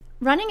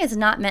Running is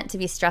not meant to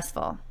be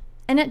stressful,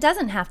 and it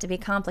doesn't have to be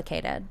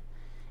complicated.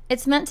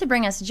 It's meant to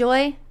bring us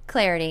joy,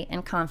 clarity,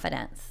 and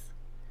confidence.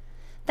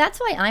 That's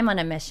why I'm on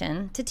a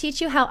mission to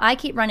teach you how I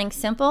keep running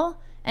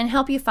simple and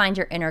help you find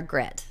your inner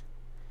grit.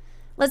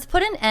 Let's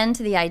put an end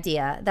to the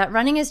idea that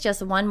running is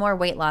just one more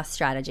weight loss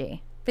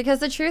strategy, because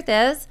the truth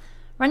is,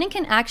 running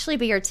can actually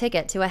be your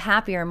ticket to a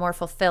happier, more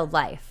fulfilled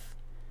life.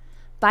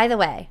 By the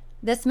way,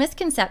 this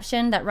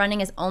misconception that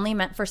running is only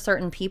meant for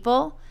certain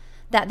people,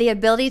 that the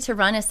ability to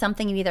run is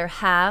something you either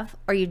have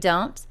or you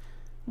don't,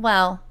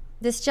 well,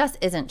 this just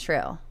isn't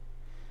true.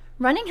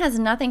 Running has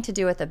nothing to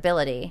do with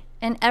ability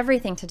and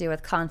everything to do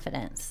with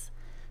confidence.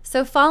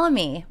 So follow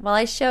me while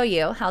I show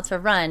you how to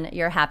run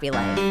your happy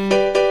life.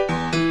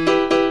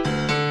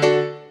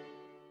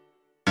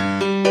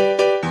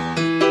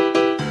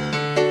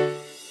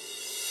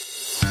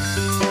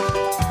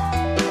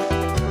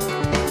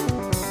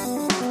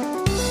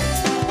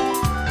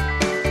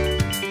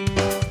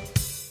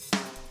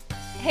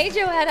 Hey,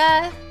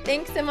 Joetta.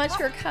 Thanks so much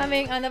for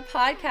coming on the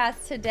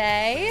podcast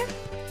today.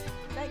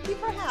 Thank you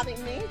for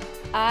having me.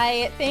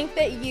 I think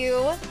that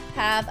you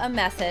have a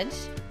message,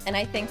 and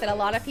I think that a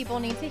lot of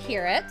people need to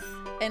hear it.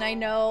 And I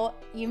know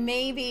you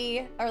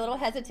maybe are a little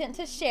hesitant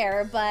to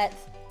share, but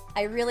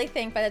I really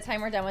think by the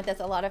time we're done with this,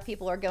 a lot of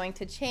people are going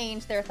to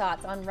change their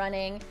thoughts on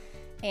running,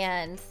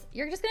 and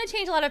you're just going to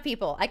change a lot of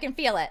people. I can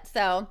feel it.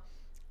 So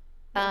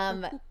tell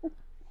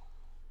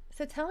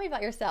me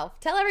about yourself.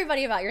 Tell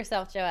everybody about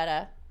yourself,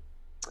 Joetta.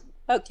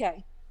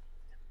 Okay.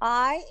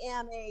 I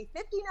am a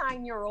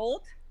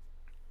 59-year-old.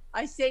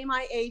 I say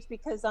my age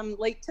because I'm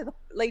late to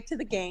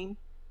the game.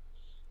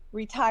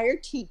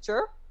 Retired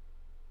teacher.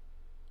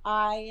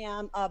 I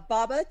am a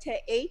baba to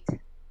 8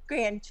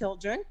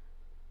 grandchildren,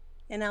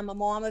 and I'm a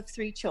mom of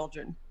 3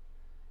 children.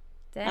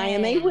 Dang. I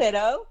am a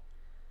widow,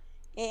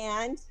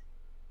 and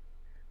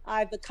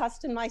I've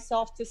accustomed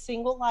myself to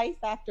single life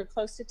after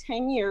close to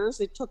 10 years.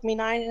 It took me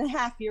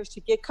 9.5 years to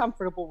get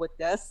comfortable with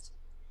this.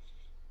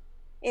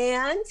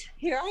 And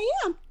here I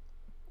am,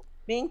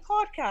 being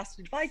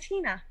podcasted by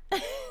Tina.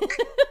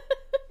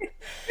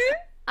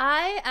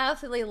 I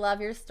absolutely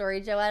love your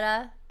story,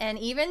 Joetta. And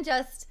even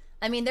just,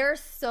 there's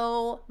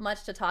so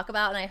much to talk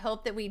about, and I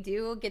hope that we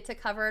do get to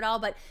cover it all.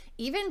 But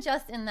even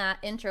just in that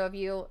intro of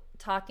you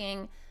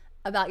talking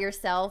about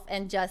yourself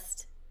and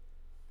just,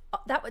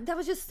 that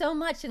was just so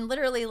much in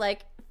literally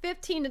like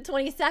 15 to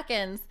 20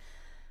 seconds.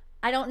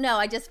 I don't know.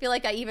 I just feel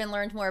like I even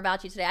learned more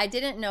about you today. I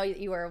didn't know that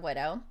you were a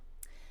widow.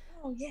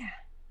 Oh, yeah.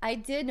 I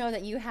did know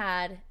that you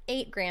had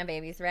 8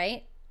 grandbabies,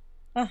 right?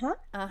 Uh-huh.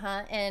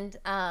 And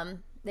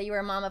that you were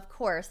a mom, of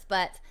course,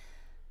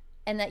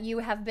 and that you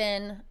have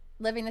been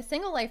living the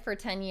single life for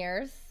 10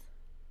 years.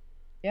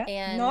 Yeah.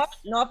 And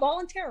not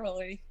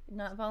voluntarily.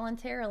 Not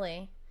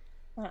voluntarily.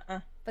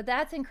 Uh-uh. But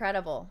that's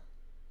incredible.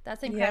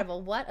 That's incredible.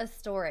 Yeah. What a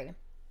story.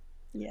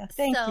 Yeah.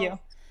 Thank you.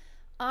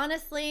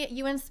 Honestly,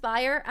 you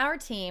inspire our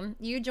team.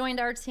 You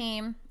joined our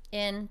team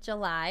in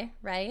July,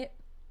 right?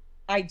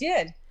 I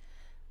did.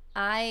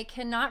 I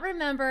cannot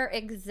remember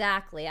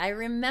exactly. I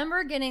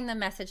remember getting the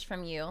message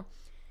from you.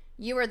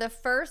 You were the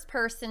first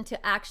person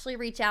to actually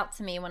reach out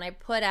to me when I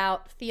put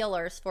out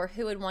feelers for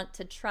who would want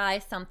to try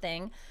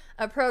something,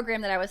 a program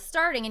that I was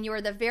starting, and you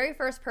were the very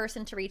first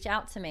person to reach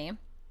out to me.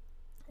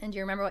 And do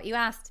you remember what you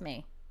asked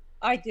me?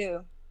 I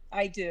do.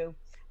 I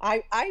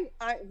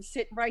was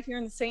sitting right here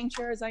in the same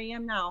chair as I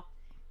am now,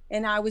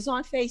 and I was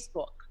on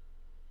Facebook.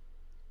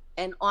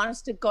 And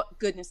honest to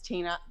goodness,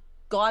 Tina,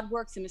 God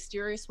works in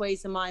mysterious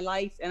ways in my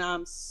life, and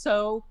I'm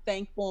so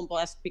thankful and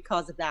blessed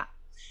because of that.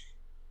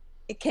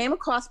 It came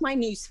across my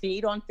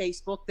newsfeed on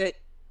Facebook that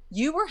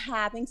you were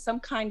having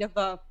some kind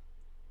of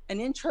an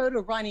intro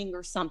to running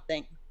or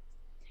something.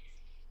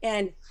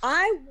 And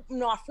I'm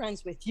not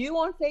friends with you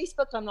on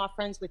Facebook. I'm not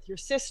friends with your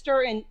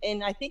sister.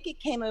 And I think it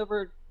came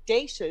over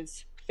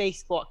Dacia's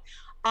Facebook.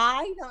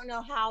 I don't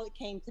know how it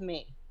came to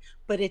me,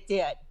 but it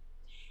did.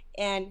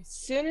 And as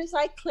soon as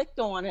I clicked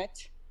on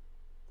it,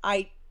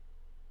 I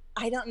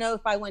don't know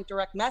if I went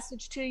direct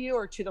message to you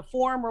or to the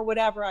forum or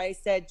whatever. I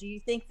said, do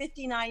you think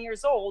 59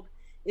 years old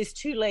is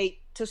too late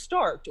to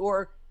start?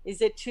 Or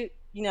is it too,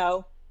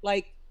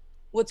 like,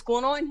 what's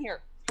going on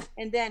here?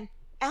 And then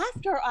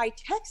after I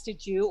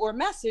texted you or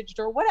messaged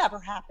or whatever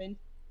happened,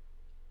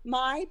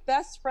 my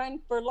best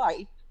friend for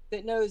life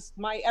that knows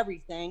my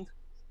everything,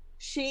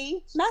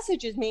 she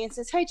messages me and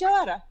says, hey,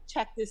 Joetta,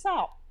 check this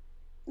out.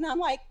 And I'm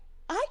like,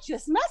 I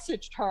just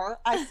messaged her.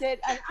 I said,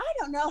 and I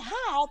don't know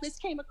how this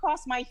came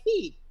across my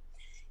feed.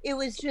 It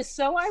was just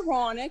so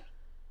ironic,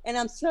 and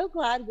I'm so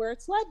glad where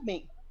it's led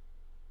me.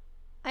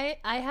 I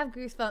have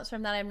goosebumps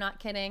from that. I'm not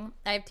kidding.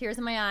 I have tears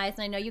in my eyes,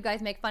 and I know you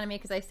guys make fun of me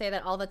because I say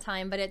that all the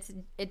time, but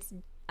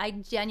I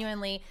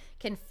genuinely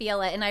can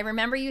feel it. And I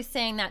remember you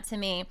saying that to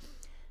me.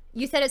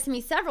 You said it to me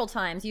several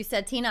times. You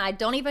said, Tina, I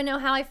don't even know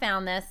how I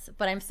found this,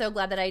 but I'm so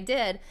glad that I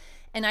did.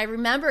 And I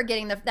remember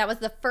that was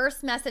the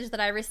first message that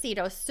I received.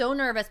 I was so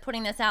nervous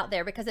putting this out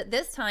there because at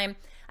this time,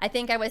 I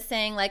think I was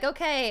saying like,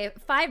 okay,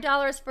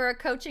 $5 for a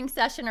coaching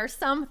session or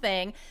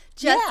something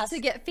just to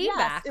get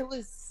feedback.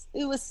 Yes,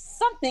 it was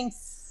something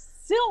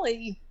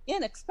silly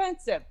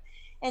inexpensive.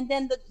 And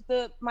then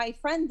my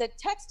friend that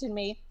texted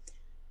me,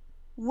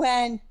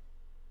 when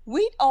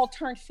we all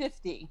turned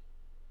 50,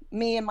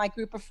 me and my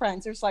group of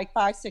friends, there's like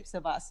 5-6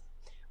 of us,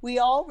 we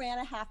all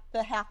ran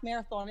the half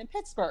marathon in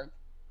Pittsburgh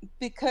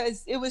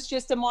because it was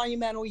just a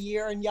monumental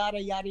year and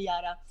yada, yada,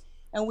 yada.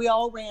 And we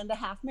all ran the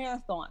half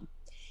marathon.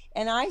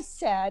 And I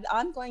said,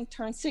 I'm going to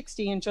turn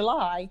 60 in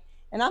July,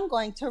 and I'm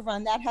going to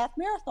run that half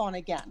marathon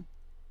again.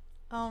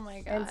 Oh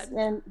my God.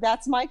 And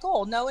that's my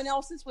goal. No one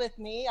else is with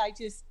me. I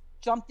just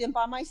jumped in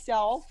by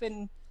myself,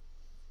 and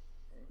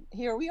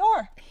here we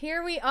are.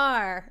 Here we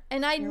are.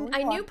 And I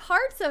knew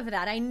parts of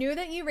that. I knew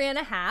that you ran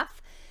a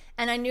half.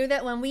 And I knew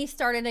that when we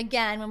started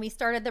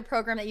the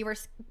program, that you were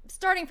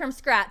starting from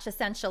scratch,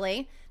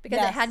 essentially, because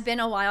it had been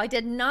a while. I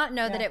did not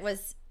know that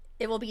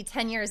it will be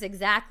 10 years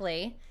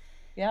exactly.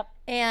 Yep.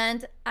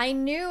 And I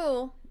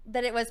knew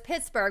that it was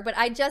Pittsburgh, but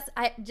I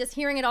just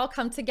hearing it all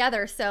come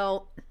together.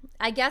 So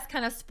I guess,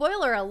 kind of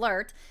spoiler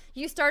alert,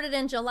 you started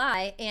in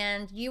July,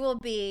 and you will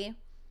be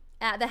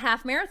at the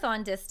half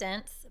marathon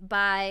distance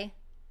by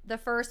the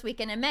first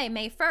weekend in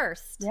May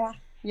 1st. Yeah.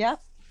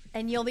 Yep.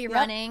 And you'll be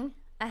running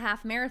a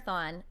half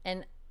marathon.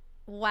 And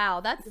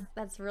wow,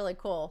 that's really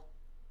cool.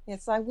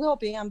 Yes, I will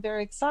be. I'm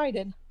very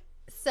excited.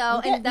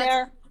 So, and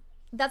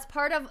that's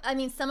part of, I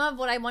mean, some of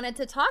what I wanted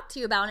to talk to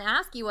you about and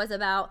ask you was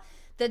about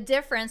the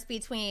difference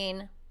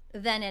between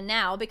then and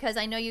now, because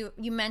I know you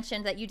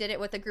mentioned that you did it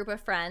with a group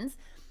of friends.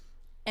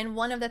 And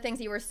one of the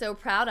things you were so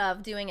proud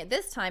of doing it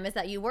this time is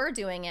that you were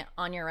doing it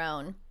on your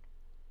own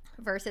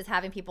versus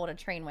having people to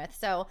train with.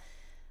 So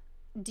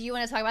do you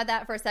want to talk about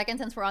that for a second,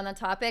 since we're on the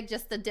topic,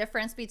 just the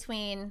difference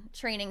between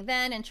training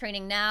then and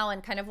training now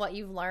and kind of what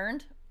you've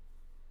learned?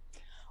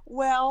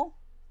 Well,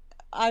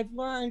 I've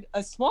learned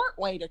a smart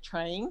way to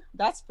train,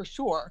 that's for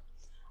sure.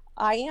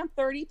 I am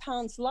 30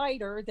 pounds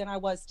lighter than I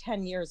was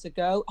 10 years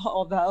ago,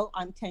 although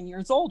I'm 10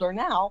 years older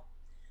now.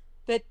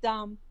 But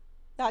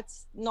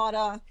that's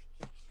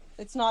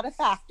it's not a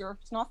factor.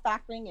 It's not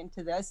factoring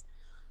into this.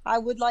 I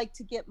would like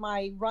to get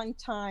my run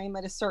time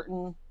at a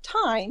certain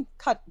time,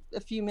 cut a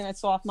few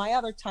minutes off my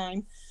other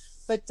time.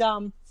 But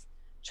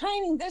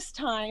training this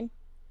time,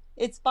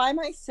 it's by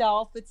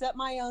myself. It's at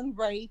my own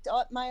rate,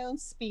 at my own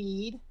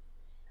speed,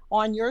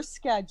 on your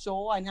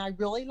schedule. And I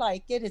really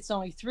like it. It's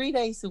only 3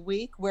 days a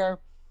week, where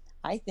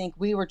I think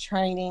we were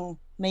training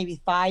maybe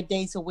 5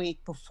 days a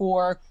week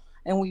before.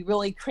 And we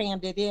really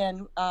crammed it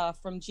in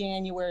from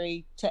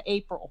January to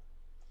April,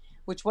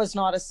 which was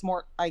not a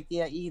smart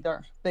idea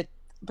either.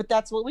 But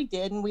that's what we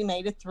did, and we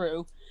made it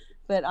through.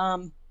 But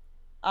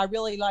I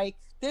really like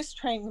this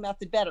training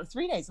method better.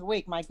 3 days a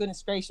week, my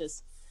goodness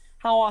gracious.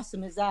 How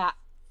awesome is that?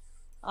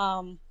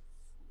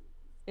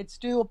 It's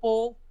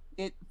doable.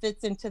 It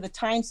fits into the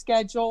time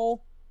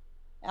schedule.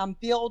 I'm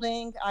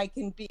building.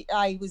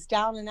 I was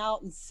down and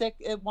out and sick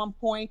at one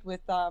point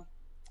with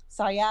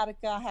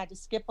sciatica. I had to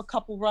skip a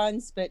couple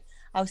runs, but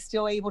I was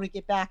still able to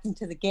get back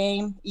into the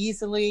game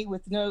easily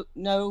with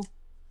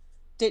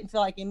didn't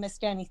feel like I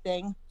missed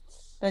anything.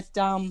 But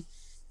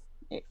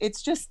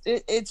it's just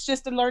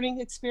a learning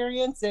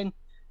experience, and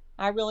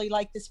I really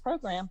like this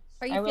program.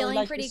 Are you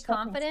feeling pretty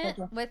confident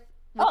with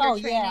your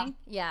training?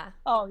 Yeah.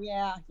 Oh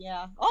yeah.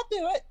 I'll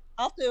do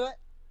it.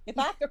 If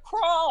I have to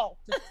crawl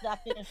to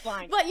that finish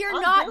line. But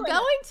you're not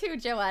going to,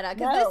 Joetta,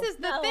 because this is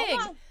the thing.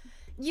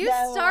 You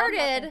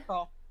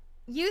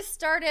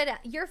started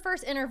your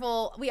first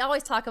interval. We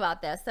always talk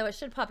about this, so it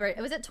should pop right.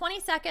 Was it 20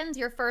 seconds,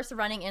 your first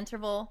running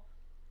interval?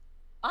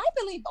 I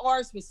believe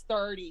ours was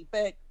 30,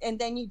 and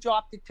then you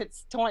dropped it to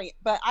 20.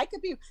 But I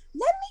could be. Let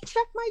me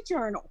check my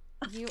journal.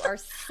 You are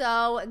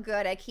so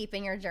good at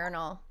keeping your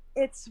journal.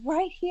 It's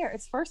right here.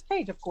 It's first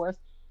page, of course.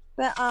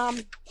 But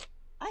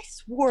I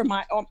swore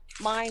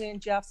mine and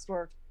Jeff's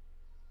were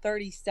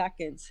 30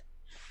 seconds.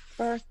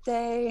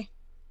 Birthday.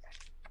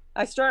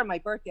 I started my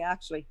birthday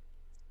actually.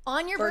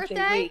 On your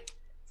birthday?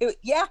 Week.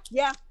 Yeah.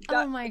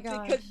 Oh my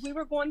gosh. Because we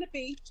were going to the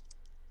beach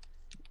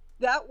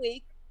that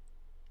week.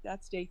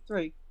 That's day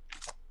 3.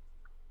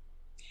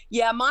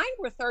 Yeah, mine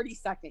were 30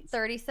 seconds.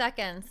 30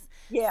 seconds.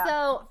 Yeah.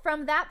 So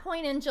from that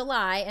point in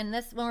July, and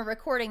when we're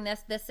recording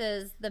this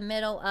is the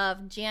middle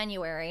of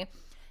January.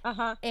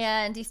 Uh-huh.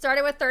 And you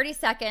started with 30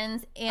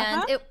 seconds,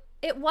 and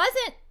it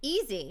wasn't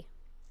easy.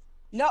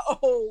 No,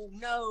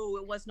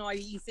 it was not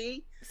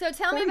easy. So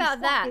tell me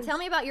about that. Tell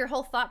me about your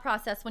whole thought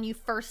process when you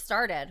first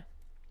started.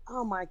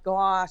 Oh my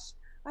gosh.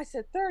 I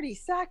said 30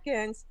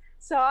 seconds.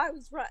 So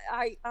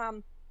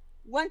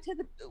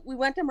we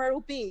went to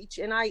Myrtle Beach,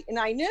 and I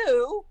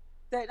knew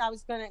that I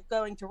was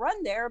going to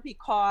run there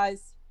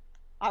because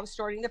I was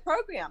starting the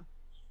program.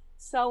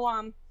 So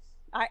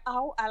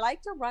I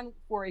like to run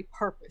for a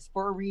purpose,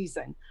 for a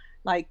reason,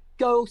 like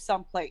go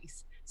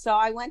someplace. So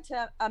I went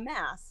to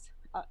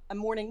a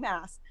morning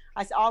mass.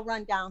 I said, I'll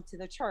run down to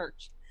the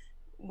church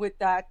with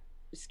that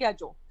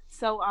schedule.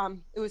 So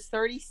it was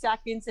 30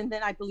 seconds, and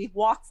then I believe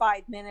walk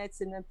 5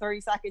 minutes, and then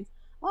 30 seconds.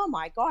 Oh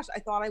my gosh, I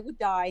thought I would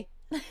die.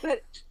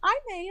 But I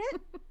made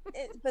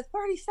it. But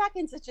 30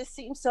 seconds, it just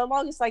seems so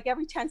long. It's like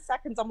every 10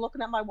 seconds I'm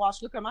looking at my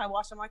watch.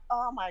 I'm like,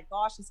 oh my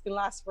gosh, it's gonna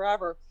last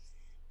forever.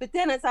 But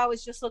then as I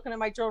was just looking at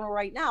my journal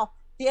right now,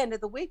 the end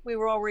of the week, we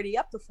were already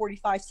up to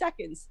 45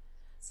 seconds.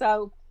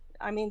 So,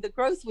 I mean, the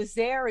growth was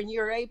there and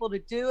you're able to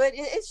do it.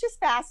 It's just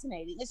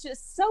fascinating. It's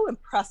just so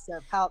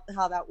impressive how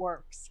that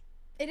works.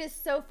 It is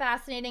so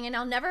fascinating, and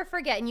I'll never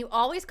forget. And you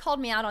always called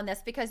me out on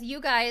this because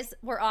you guys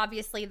were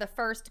obviously the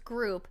first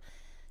group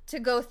to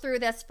go through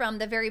this from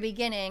the very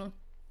beginning.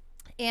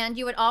 And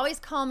you would always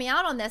call me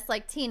out on this,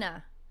 like,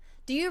 Tina,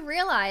 do you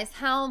realize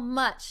how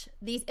much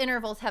these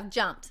intervals have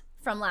jumped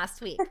from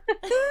last week?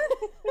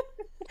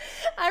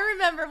 I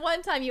remember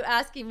one time you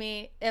asking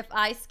me if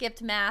I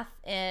skipped math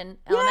in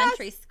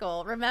elementary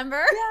school. Remember?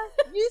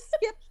 Yeah, you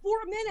skipped 4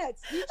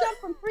 minutes. You jumped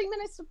from 3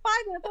 minutes to 5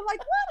 minutes. I'm like,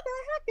 what the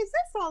heck is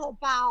this all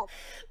about?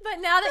 But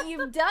now that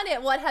you've done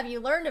it, what have you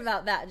learned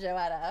about that,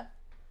 Joetta?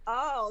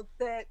 Oh,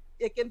 that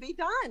it can be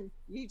done.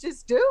 You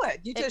just do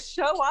it. You just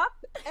show up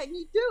and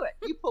you do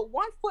it. You put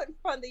one foot in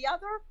front of the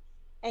other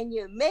and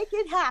you make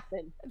it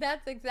happen.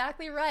 That's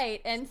exactly right.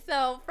 And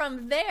so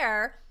from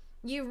there,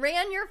 you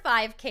ran your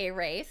 5K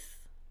race.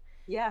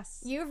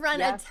 Yes. You've run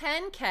a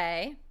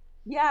 10K.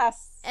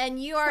 Yes.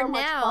 And you are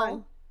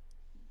now,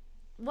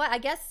 what, I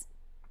guess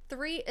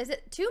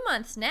 2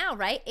 months now,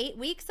 right? 8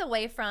 weeks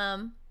away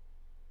from.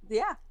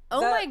 Yeah.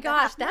 Oh my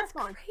gosh, that's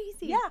crazy.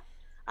 Yeah.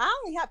 I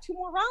only have 2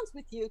 more rounds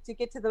with you to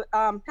get to the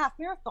half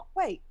marathon.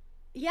 Wait.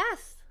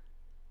 Yes.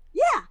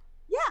 Yeah.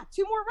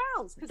 2 more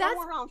rounds because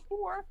I'm around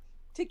 4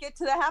 to get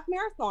to the half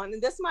marathon.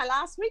 And this is my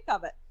last week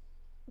of it.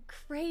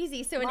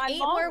 Crazy. So in 8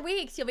 more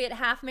weeks, you'll be at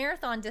half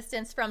marathon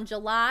distance from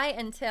July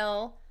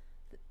until,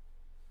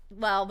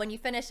 well, when you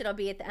finish, it'll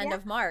be at the end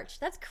of March.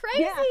 That's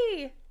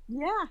crazy.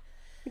 Yeah.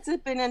 It's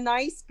been a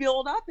nice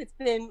build up.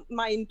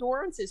 My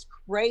endurance is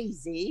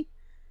crazy.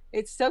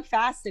 It's so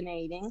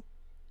fascinating.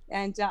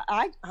 And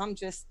I'm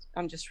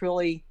just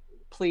really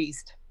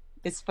pleased.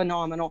 It's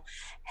phenomenal.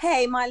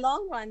 Hey, my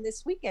long run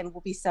this weekend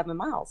will be 7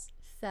 miles.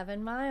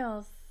 7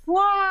 miles.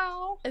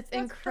 Wow. It's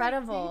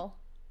incredible.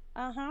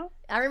 Uh-huh.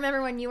 I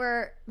remember when you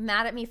were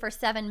mad at me for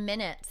 7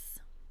 minutes.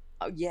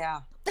 Oh,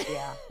 yeah.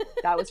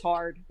 That was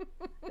hard.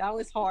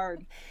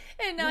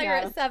 And now you're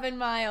at 7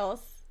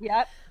 miles.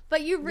 Yep.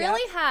 But you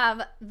really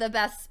have the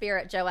best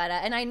spirit,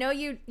 Joetta. And I know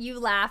you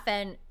laugh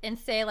and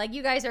say, like,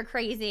 you guys are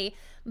crazy.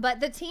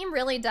 But the team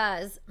really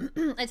does.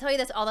 I tell you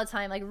this all the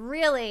time. Like,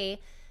 really,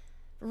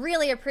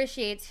 really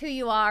appreciates who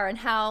you are and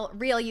how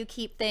real you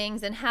keep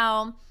things and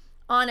how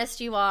honest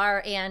you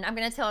are. And I'm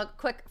going to tell a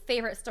quick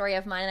favorite story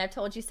of mine, and I've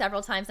told you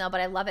several times now,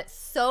 but I love it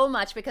so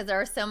much because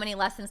there are so many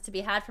lessons to be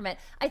had from it.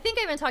 I think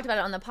I even talked about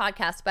it on the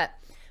podcast, but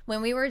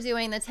when we were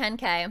doing the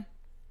 10K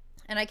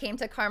and I came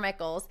to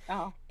Carmichael's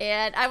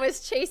and I was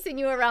chasing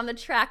you around the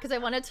track because I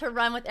wanted to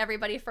run with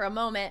everybody for a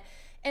moment,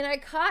 and I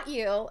caught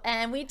you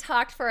and we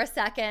talked for a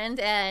second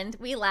and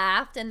we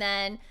laughed, and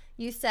then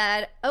you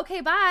said,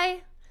 okay, bye.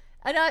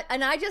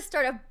 And I just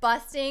started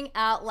busting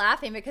out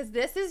laughing because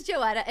this is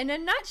Joetta in a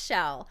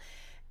nutshell.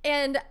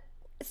 And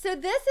so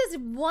this is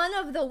one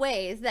of the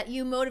ways that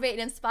you motivate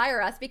and inspire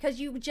us, because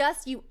you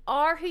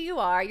are who you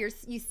are.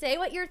 You say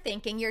what you're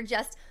thinking.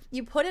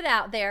 You put it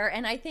out there.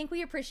 And I think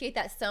we appreciate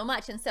that so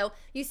much. And so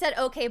you said,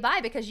 okay,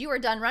 bye, because you were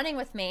done running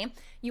with me.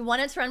 You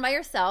wanted to run by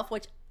yourself,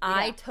 which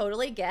I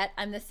totally get.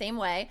 I'm the same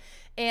way.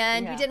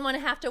 And you didn't want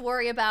to have to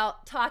worry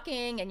about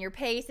talking and your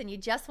pace, and you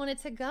just wanted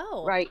to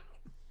go. Right.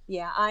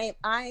 Yeah.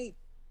 I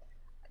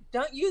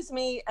don't use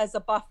me as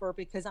a buffer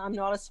because I'm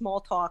not a small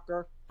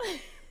talker.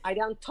 I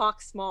don't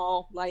talk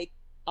small. Like,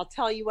 I'll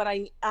tell you what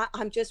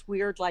I'm just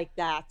weird like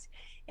that.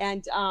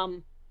 And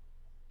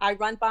I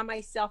run by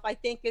myself. I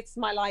think it's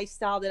my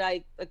lifestyle that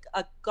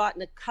I've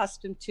gotten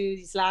accustomed to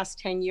these last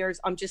 10 years.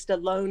 I'm just a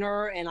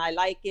loner and I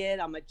like it.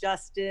 I'm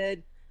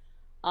adjusted.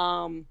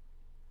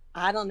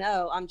 I don't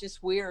know. I'm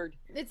just weird.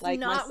 It's like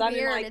not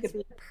weird. It's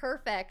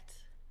perfect.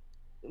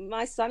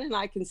 My son and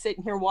I can sit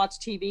in here and watch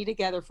TV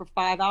together for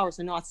 5 hours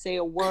and not say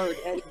a word.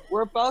 And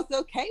we're both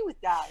okay with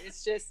that.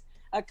 It's just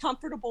a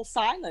comfortable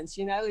silence,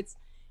 and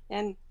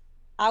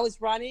I was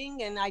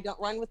running, and I don't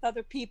run with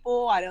other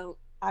people.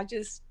 I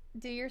just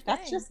do your thing.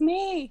 That's just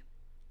me.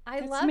 I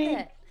love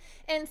it.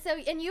 And so,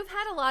 and you've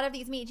had a lot of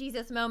these Meet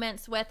Jesus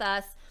moments with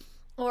us,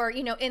 or,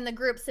 in the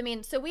groups. I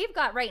mean, so we've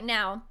got right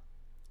now,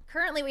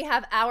 currently we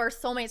have our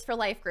Soulmates for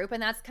Life group,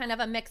 and that's kind of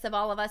a mix of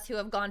all of us who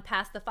have gone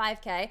past the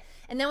 5K.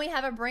 And then we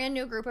have a brand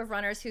new group of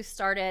runners who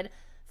started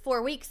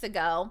 4 weeks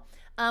ago.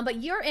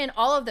 But you're in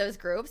all of those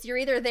groups. You're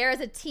either there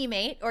as a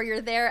teammate or you're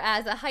there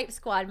as a Hype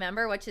Squad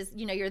member, which is,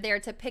 you're there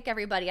to pick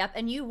everybody up.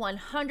 And you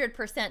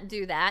 100%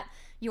 do that.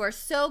 You are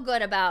so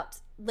good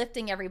about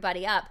lifting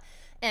everybody up.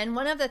 And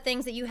one of the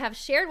things that you have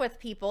shared with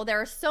people,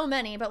 there are so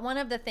many, but one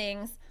of the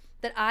things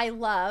that I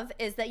love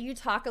is that you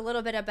talk a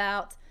little bit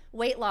about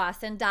weight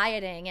loss and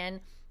dieting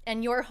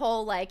and your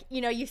whole,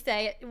 you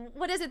say,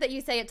 what is it that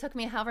you say? It took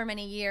me however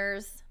many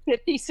years?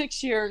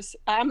 56 years.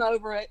 I'm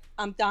over it.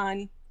 I'm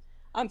done.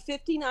 I'm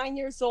 59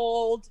 years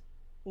old.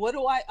 What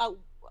do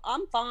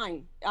I'm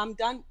fine. I'm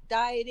done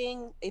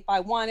dieting. If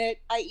I want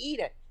it, I eat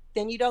it.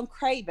 Then you don't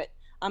crave it.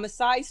 I'm a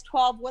size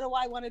 12. What do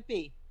I want to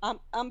be? I'm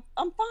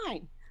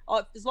fine.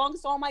 As long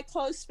as all my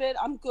clothes fit,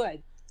 I'm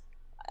good.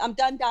 I'm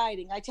done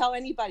dieting. I tell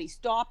anybody,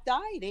 stop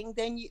dieting,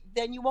 then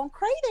you won't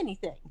crave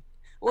anything.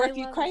 Or if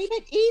you crave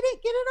it, eat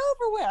it, get it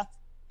over with.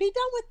 Be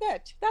done with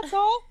it. That's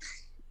all.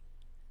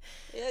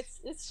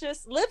 It's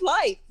just live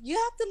life. You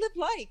have to live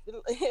life.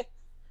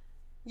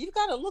 You've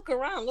got to look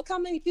around. Look how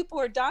many people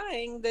are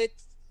dying that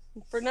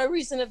for no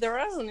reason of their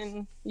own,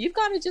 and you've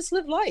got to just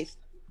live life.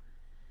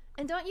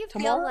 And don't you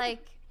feel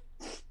like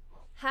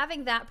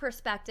having that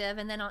perspective,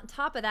 and then on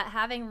top of that,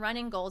 having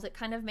running goals, it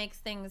kind of makes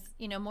things,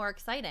 more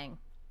exciting?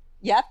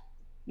 Yep.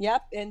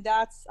 And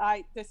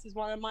this is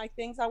one of my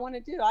things I want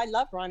to do. I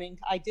love running.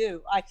 I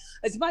do.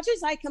 As much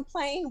as I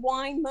complain,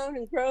 whine, moan,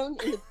 and groan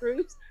in the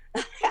groups,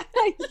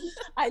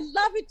 I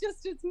love it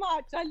just as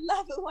much. I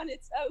love it when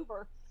it's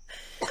over.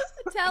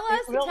 Tell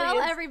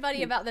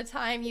everybody about the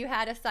time you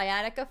had a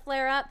sciatica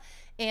flare up.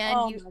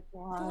 And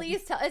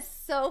please tell. It's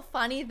so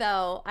funny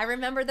though. I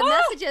remember the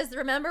messages.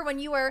 Remember when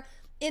you were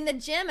in the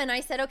gym and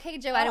I said, okay,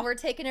 Joanna, we're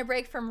taking a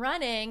break from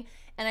running,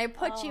 and I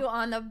put you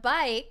on the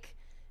bike.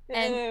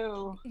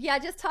 And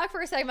just talk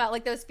for a second about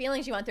like those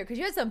feelings you went through, because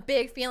you had some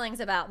big feelings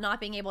about not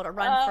being able to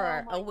run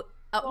for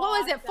what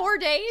was it, 4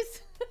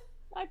 days?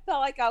 I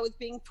felt like I was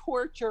being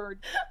tortured.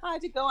 I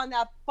had to go on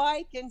that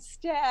bike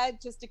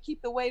instead just to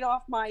keep the weight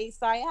off my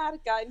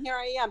sciatica. And here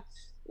I am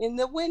in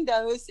the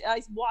windows. I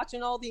was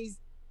watching all these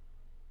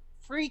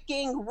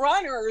freaking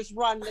runners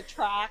run the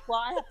track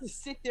while I have to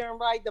sit there and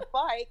ride the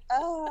bike.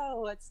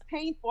 Oh, it's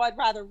painful. I'd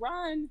rather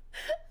run.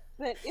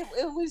 But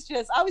it was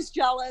just, I was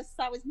jealous.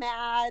 I was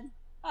mad.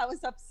 I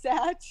was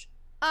upset.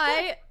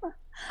 I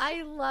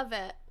love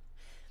it.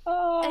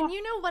 And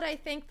you know what I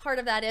think part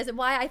of that is, and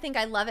why I think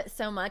I love it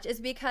so much, is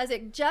because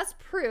it just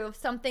proves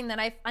something that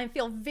I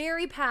feel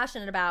very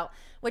passionate about,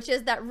 which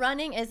is that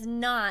running is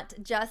not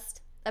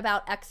just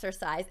about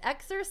exercise.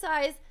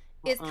 Exercise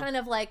is kind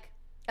of like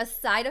a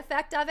side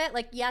effect of it.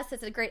 Like, yes,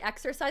 it's a great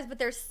exercise, but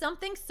there's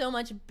something so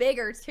much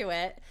bigger to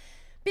it,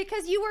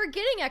 because you were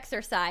getting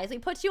exercise. We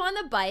put you on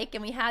the bike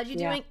and we had you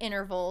doing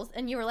intervals,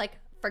 and you were like,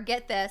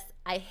 forget this.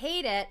 I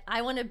hate it.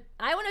 I want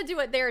to do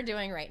what they're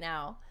doing right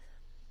now.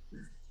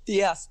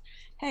 Yes.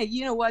 Hey,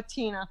 you know what,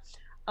 Tina?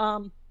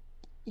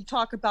 You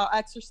talk about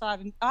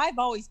exercising. I've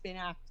always been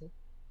active,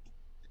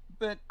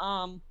 but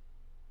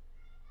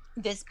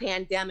this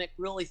pandemic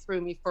really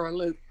threw me for a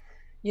loop.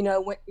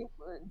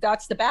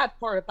 That's the bad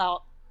part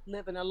about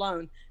living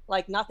alone.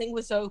 Like, nothing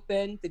was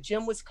open. The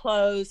gym was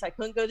closed. I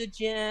couldn't go to the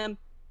gym.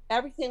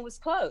 Everything was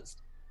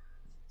closed.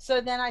 So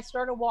then I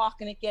started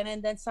walking again,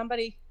 and then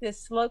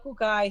this local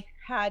guy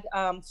had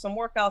some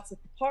workouts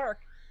at the park.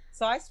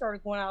 So I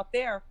started going out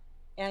there,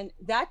 and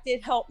that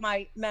did help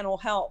my mental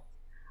health.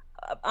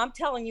 I'm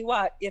telling you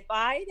what, if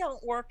I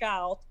don't work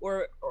out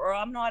or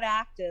I'm not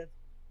active,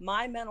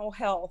 my mental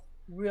health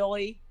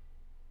really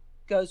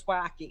goes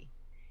wacky.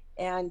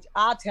 And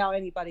I'll tell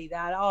anybody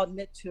that. I'll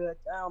admit to it.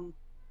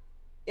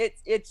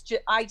 It's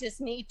just, I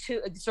just need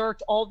to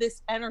exert all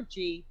this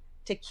energy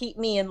to keep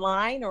me in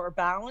line or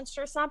balanced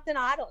or something.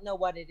 I don't know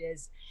what it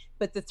is,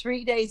 but the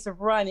 3 days of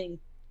running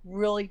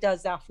really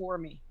does that for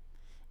me.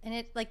 And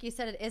it, like you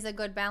said, it is a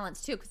good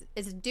balance too, because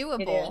it's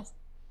doable.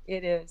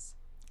 It is.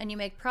 And you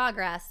make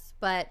progress,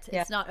 but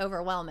it's not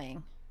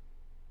overwhelming.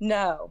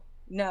 No.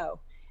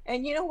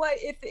 And you know what?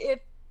 If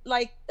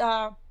like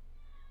my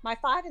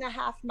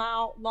 5.5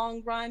 mile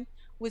long run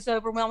was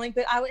overwhelming,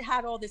 but I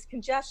had all this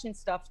congestion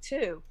stuff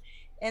too.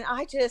 And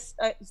I just,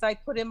 as I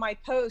put in my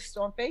post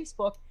on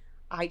Facebook,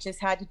 I just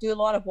had to do a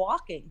lot of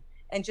walking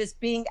and just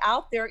being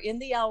out there in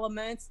the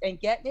elements and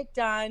getting it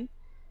done.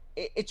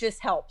 It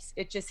just helps.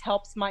 It just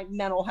helps my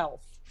mental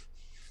health.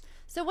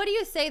 So what do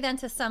you say then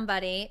to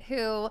somebody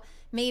who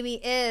maybe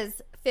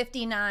is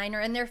 59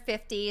 or in their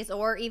 50s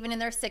or even in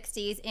their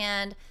 60s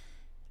and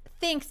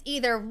thinks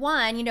either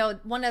one,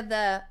 one of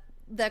the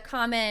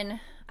common,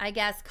 I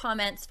guess,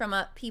 comments from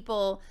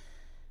people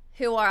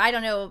who are, I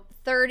don't know,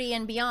 30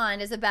 and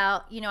beyond is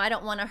about, I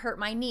don't want to hurt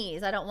my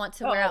knees. I don't want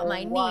to wear out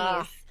my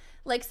knees.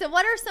 Like, so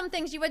what are some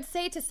things you would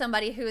say to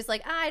somebody who's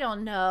like, I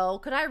don't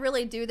know, could I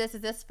really do this? Is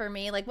this for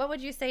me? Like, what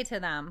would you say to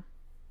them?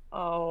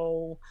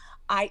 Oh,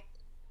 I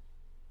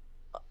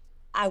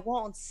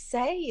won't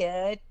say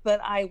it,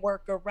 but I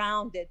work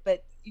around it.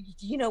 But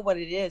you know what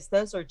it is?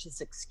 Those are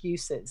just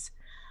excuses.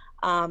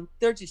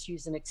 They're just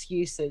using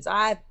excuses.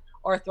 I have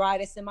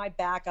arthritis in my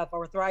back. I have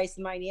arthritis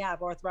in my knee. I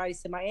have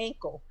arthritis in my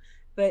ankle.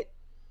 But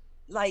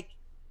like,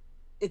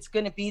 it's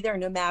going to be there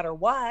no matter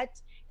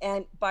what.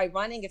 And by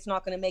running, it's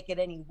not going to make it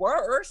any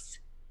worse.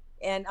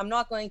 And I'm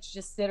not going to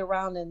just sit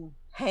around and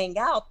hang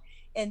out.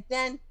 And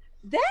then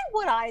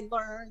what I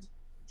learned,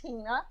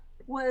 Tina,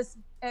 was,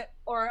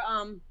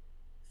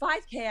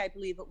 5K, I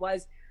believe it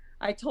was,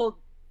 I told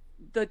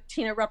the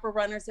Tina Rupper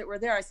runners that were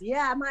there, I said,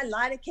 yeah, my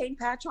lidocaine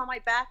patch on my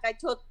back. I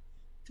took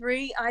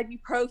 3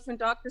 ibuprofen.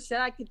 Doctor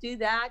said I could do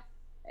that.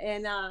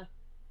 And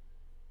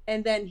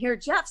then here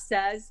Jeff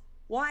says,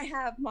 well, I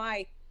have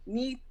my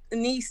knee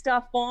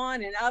stuff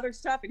on and other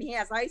stuff, and he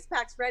has ice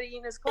packs ready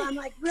in his car. I'm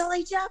like,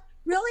 really, Jeff?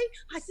 Really?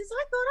 I says,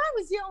 I thought I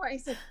was the only one. He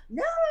said,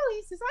 no.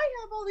 He says, I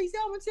have all these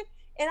ailments.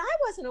 And I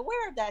wasn't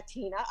aware of that,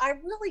 Tina. I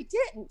really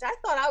didn't. I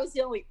thought I was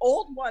the only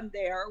old one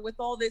there with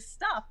all this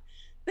stuff.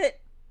 But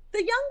the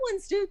young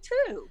ones do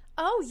too.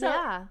 Oh, So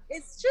yeah.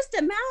 it's just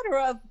a matter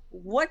of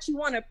what you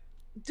want to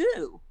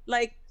do.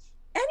 Like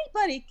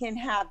anybody can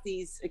have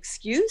these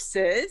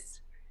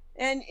excuses.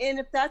 And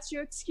if that's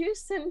your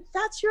excuse, then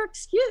that's your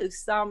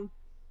excuse.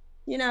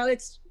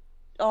 It's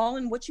all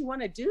in what you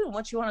want to do and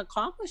what you want to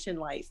accomplish in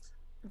life.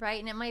 Right.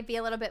 And it might be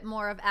a little bit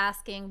more of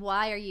asking,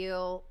 why are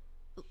you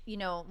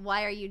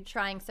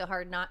trying so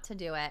hard not to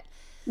do it?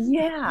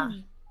 Yeah.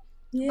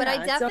 Yeah. But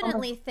I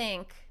definitely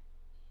think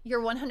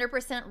you're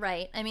 100%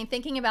 right. I mean,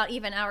 thinking about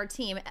even our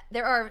team,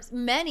 there are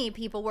many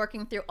people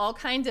working through all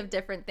kinds of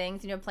different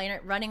things,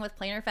 running with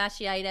plantar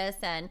fasciitis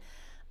and,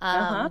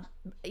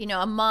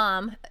 a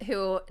mom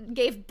who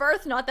gave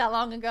birth not that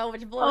long ago,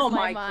 which blows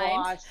my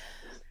mind. Gosh.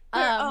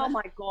 Oh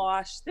my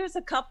gosh. There's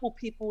a couple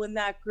people in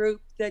that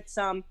group that's,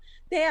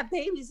 they have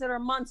babies that are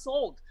months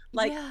old,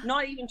 like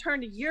not even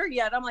turned a year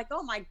yet. I'm like,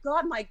 oh my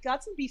God, my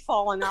guts would be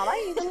falling out. I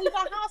didn't even leave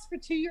the house for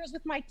 2 years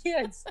with my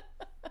kids.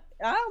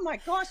 Oh my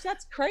gosh,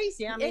 that's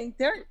crazy. I mean,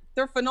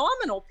 they're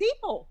phenomenal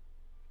people.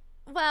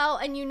 Well,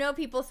 and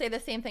people say the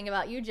same thing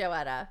about you,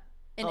 Joetta,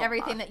 and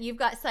everything that you've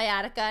got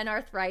sciatica and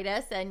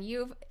arthritis and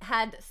you've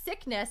had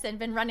sickness and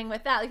been running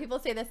with that. Like, people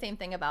say the same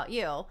thing about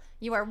you.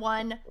 You are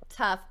one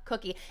tough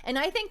cookie. And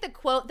I think the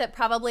quote that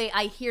probably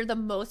I hear the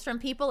most from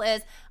people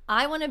is,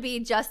 I want to be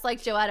just like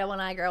Joetta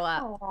when I grow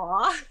up.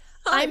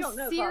 I'm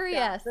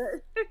serious.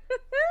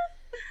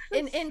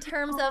 in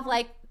terms of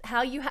like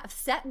how you have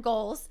set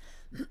goals,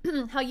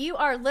 how you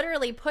are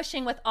literally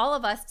pushing with all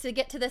of us to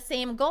get to the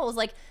same goals.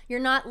 Like, you're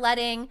not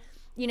letting,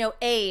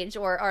 age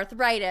or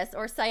arthritis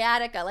or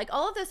sciatica, like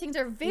all of those things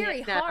are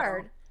very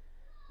hard,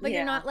 but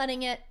you're not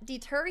letting it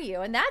deter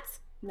you. And that's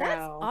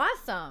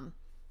awesome.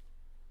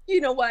 You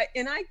know what?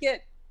 And I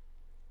get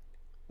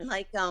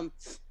like,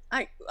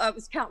 I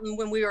was counting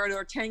when we were at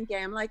our 10K.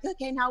 I'm like,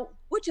 okay, now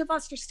which of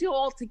us are still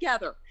all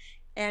together?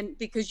 And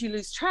because you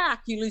lose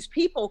track, you lose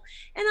people.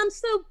 And I'm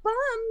so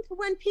bummed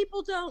when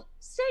people don't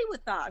stay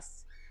with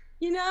us.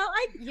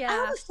 I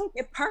always take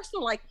it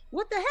personal, like,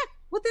 what the heck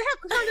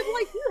kind of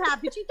life you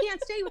have that you can't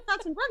stay with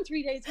us and run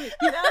 3 days a week,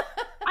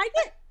 I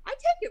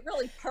take it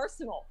really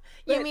personal.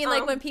 But, you mean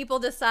like when people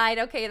decide,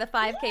 okay, the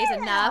 5K is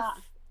enough?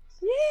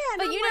 Yeah.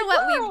 But you know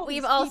what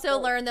we've also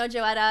learned though,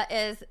 Joetta,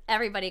 is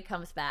everybody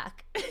comes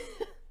back.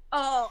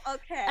 Oh,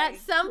 okay. At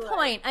some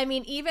point, I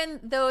mean, even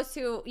those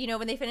who,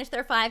 when they finish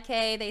their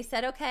 5K, they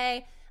said,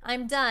 okay,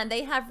 I'm done.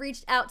 They have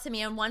reached out to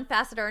me in one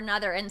facet or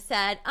another and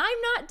said, I'm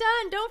not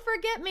done. Don't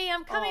forget me.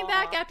 I'm coming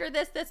back after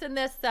this, this, and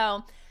this.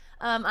 So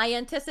I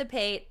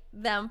anticipate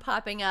them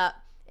popping up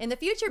in the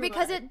future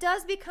because it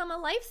does become a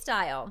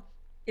lifestyle.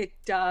 It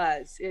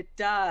does. It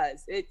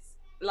does. It's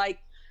like,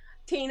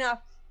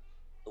 Tina,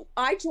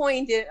 I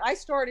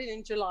started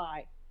in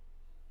July,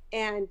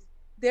 and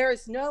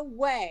there's no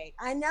way,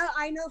 I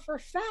know for a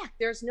fact,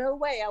 there's no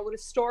way I would have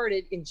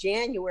started in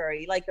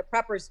January like the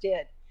preppers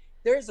did.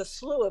 There's a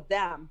slew of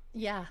them.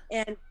 Yeah.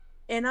 And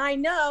I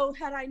know,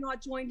 had I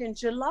not joined in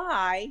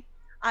July,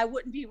 I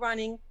wouldn't be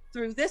running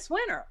through this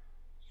winter,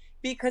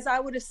 because I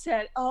would have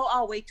said, oh,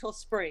 I'll wait till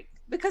spring,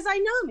 because I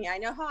know me, I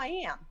know how I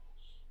am.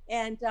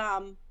 And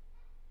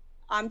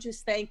I'm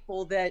just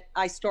thankful that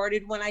I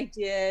started when I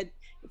did,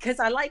 because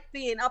I like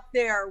being up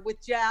there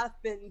with Jeff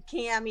and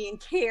Cammie and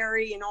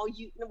Carrie and all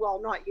you, well,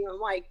 not you and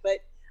Mike, but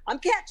I'm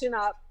catching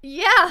up.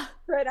 Yeah.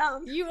 But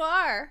you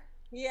are.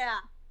 Yeah.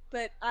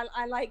 But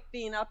I like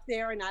being up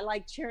there, and I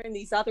like cheering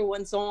these other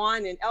ones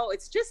on, and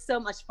it's just so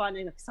much fun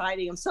and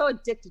exciting. I'm so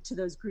addicted to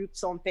those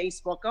groups on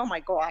Facebook. Oh my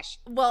gosh.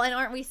 Well, and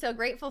aren't we so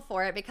grateful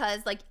for it?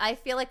 Because like, I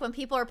feel like when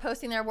people are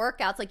posting their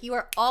workouts, like, you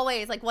are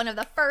always like one of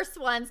the first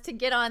ones to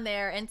get on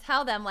there and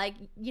tell them, like,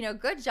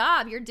 good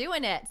job, you're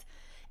doing it.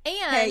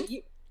 And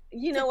hey,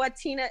 you know what,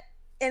 Tina?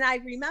 And I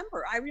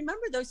remember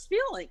those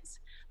feelings,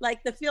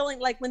 like the feeling,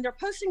 like when they're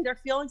posting their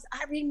feelings,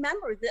 I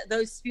remember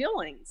those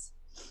feelings.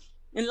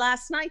 And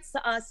last night,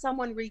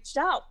 someone reached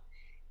out,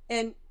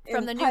 and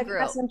from the new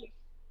group.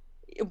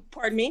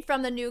 Pardon me?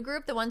 From the new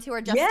group, the ones who are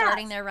just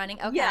starting their running.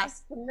 Okay.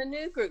 Yes, from the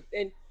new group.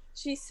 And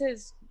she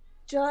says,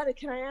 Joetta,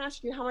 can I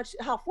ask you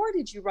how far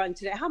did you run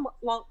today? How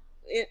long?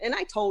 And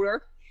I told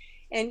her,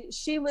 and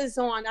she was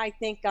on, I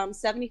think,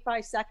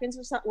 75 seconds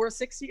or something, or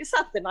 60 or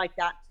something like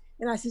that.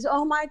 And I says,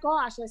 oh my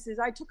gosh. I says,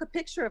 I took a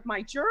picture of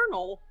my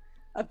journal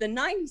of the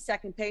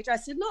 90-second page. I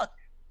said, look.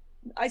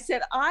 I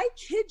said, I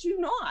kid you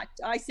not.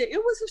 I said, it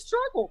was a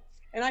struggle.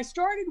 And I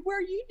started where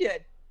you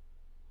did.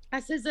 I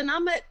says, and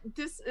I'm at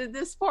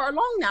this far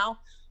along now.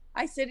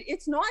 I said,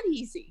 it's not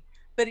easy,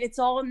 but it's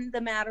all in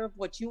the matter of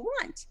what you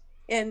want.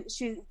 And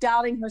she's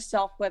doubting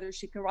herself whether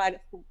she can run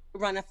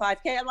a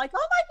 5K. I'm like,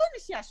 oh my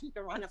goodness, yes, you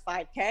can run a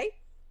 5K. That's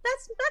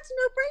a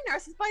no-brainer. I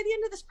said, by the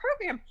end of this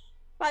program,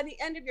 by the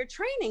end of your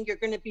training, you're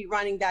going to be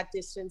running that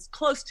distance,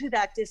 close to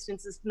that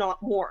distance, if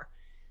not more.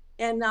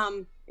 And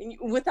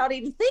without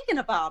even thinking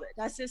about it,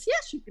 I says,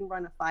 yes, you can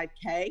run a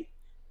 5K,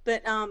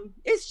 but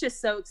it's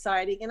just so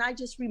exciting. And I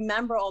just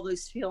remember all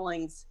those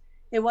feelings.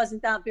 It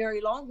wasn't that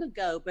very long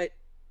ago, but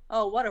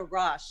Oh, what a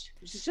rush.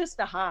 It's just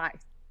a high.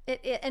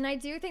 And I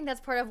do think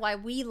that's part of why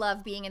we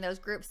love being in those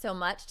groups so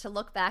much, to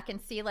look back and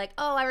see like,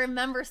 oh, I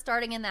remember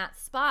starting in that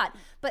spot.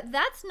 But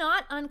that's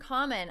not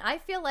uncommon. I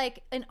feel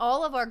like in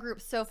all of our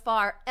groups so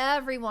far,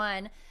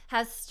 everyone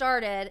has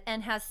started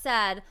and has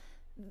said,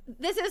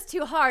 this is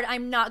too hard,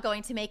 I'm not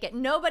going to make it.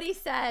 Nobody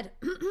said,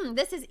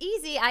 this is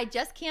easy, I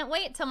just can't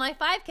wait till my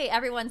 5K.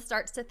 Everyone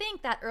starts to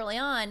think that early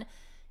on,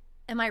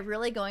 am I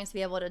really going to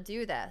be able to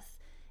do this?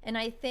 And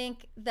I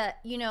think that,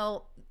 you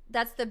know,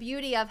 that's the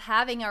beauty of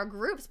having our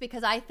groups,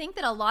 because I think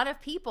that a lot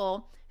of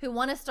people who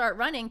want to start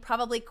running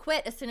probably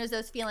quit as soon as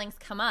those feelings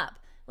come up.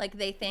 Like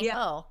they think,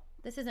 oh,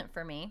 this isn't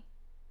for me.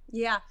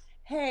 Yeah.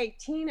 Hey,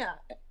 Tina,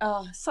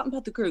 something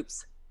about the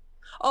groups.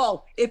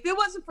 Oh, if it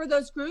wasn't for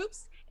those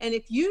groups, and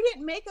if you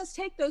didn't make us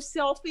take those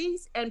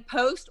selfies and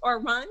post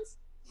our runs,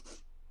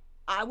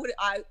 I would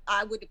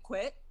have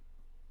quit.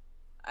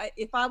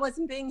 If I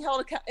wasn't being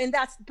held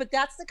accountable, but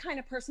that's the kind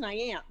of person I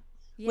am.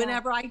 Yeah.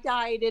 Whenever I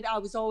dieted, I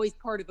was always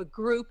part of a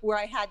group where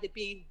I had to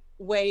be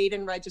weighed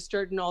and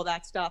registered and all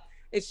that stuff.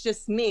 It's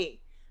just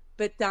me.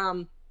 But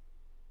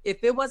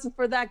if it wasn't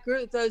for that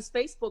group, those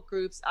Facebook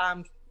groups,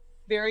 I'm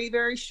very,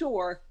 very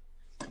sure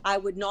I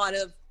would not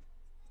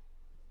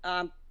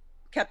have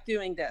kept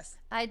doing this.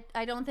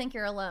 I don't think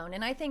you're alone.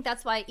 And I think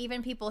that's why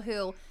even people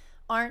who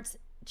aren't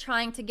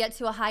trying to get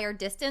to a higher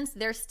distance,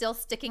 they're still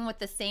sticking with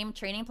the same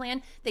training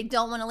plan. They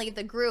don't want to leave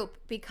the group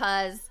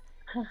because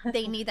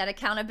they need that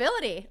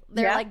accountability.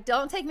 They're like,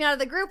 don't take me out of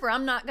the group or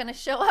I'm not going to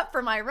show up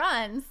for my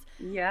runs.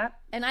 Yeah.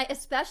 And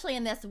especially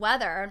in this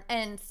weather.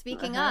 And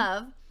speaking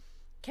of,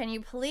 can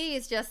you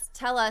please just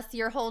tell us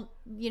your whole,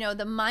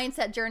 the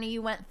mindset journey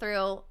you went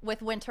through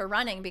with winter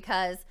running?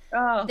 Because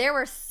there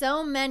were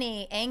so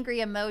many angry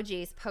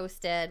emojis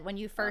posted when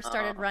you first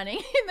started running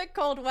in the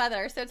cold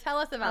weather. So tell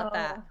us about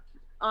that.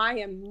 I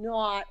am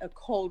not a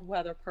cold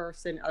weather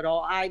person at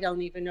all. I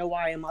don't even know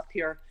why I'm up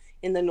here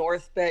in the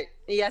north, but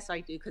yes,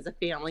 I do because of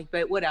family,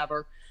 but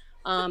whatever.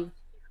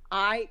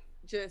 I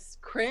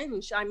just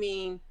cringe. I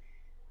mean,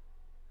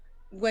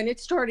 when it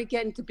started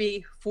getting to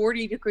be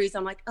 40 degrees,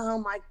 I'm like, oh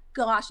my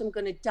gosh, I'm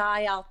going to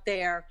die out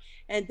there.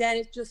 And then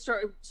it just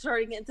started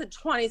getting to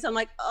 20s. I'm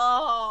like,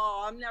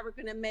 oh, I'm never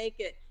going to make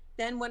it.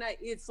 Then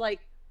it's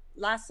like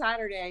last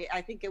Saturday,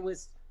 I think it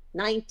was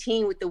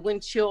 19 with the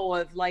wind chill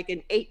of like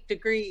an 8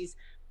 degrees.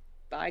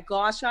 By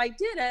gosh, I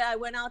did it. I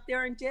went out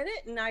there and did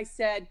it. And I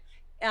said,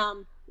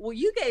 well,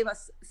 you gave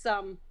us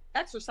some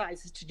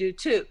exercises to do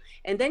too.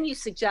 And then you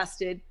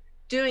suggested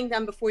doing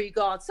them before you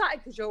go outside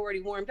because you're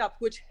already warmed up,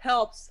 which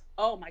helps.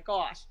 Oh my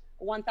gosh,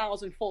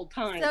 1,000-fold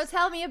times. So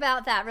tell me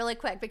about that really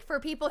quick. But for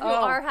people who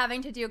are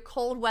having to do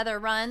cold weather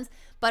runs,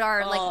 but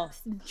are like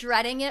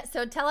dreading it.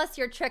 So tell us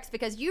your tricks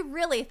because you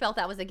really felt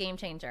that was a game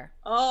changer.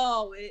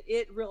 Oh,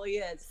 it really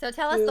is. So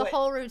tell us the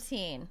whole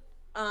routine.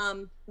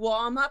 Well,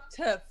 I'm up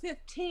to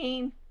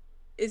 15.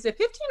 Is it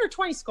 15 or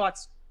 20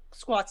 squats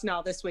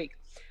now this week?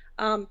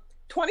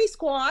 20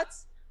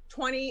 squats,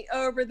 20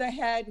 over the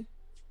head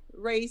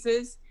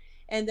raises,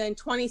 and then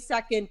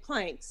 20-second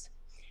planks.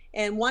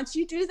 And once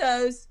you do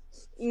those,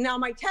 now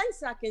my 10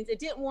 seconds, it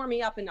didn't warm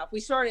me up enough. We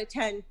started at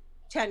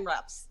 10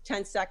 reps,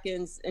 10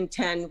 seconds and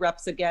 10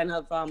 reps again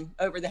of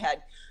over the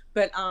head.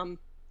 But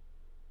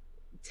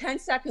 10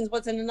 seconds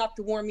wasn't enough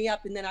to warm me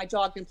up. And then I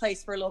jogged in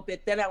place for a little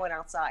bit. Then I went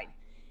outside.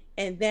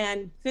 And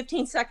then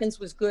 15 seconds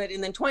was good.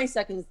 And then 20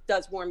 seconds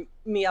does warm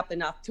me up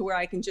enough to where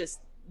I can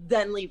just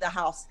then leave the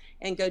house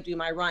and go do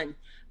my run.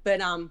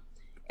 But and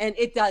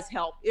it does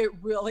help. It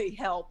really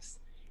helps.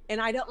 And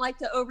I don't like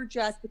to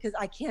overdress because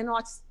I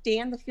cannot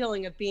stand the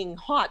feeling of being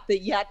hot,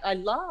 but yet I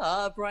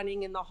love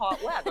running in the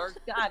hot weather.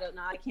 I don't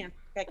know. I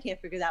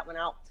can't figure that one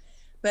out.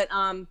 But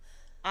I'm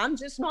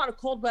just not a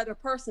cold weather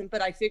person,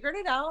 but I figured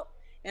it out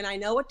and I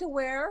know what to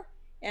wear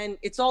and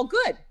it's all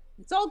good.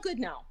 It's all good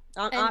now.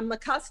 I'm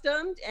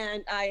accustomed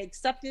and I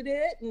accepted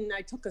it. And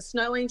I took a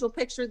snow angel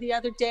picture the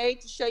other day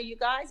to show you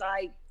guys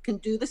I can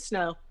do the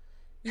snow.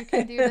 You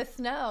can do the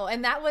snow.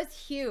 And that was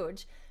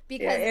huge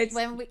because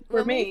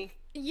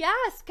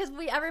yes, because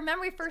I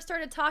remember we first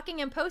started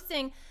talking and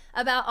posting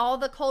about all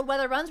the cold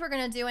weather runs we're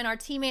going to do, and our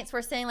teammates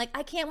were saying, like,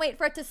 I can't wait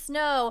for it to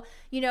snow.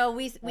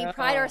 We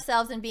pride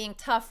ourselves in being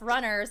tough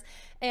runners,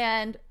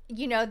 and,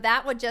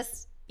 that would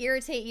just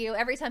irritate you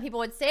every time people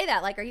would say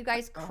that. Like, are you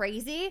guys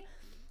crazy?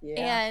 Yeah.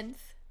 And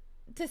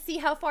to see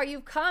how far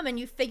you've come and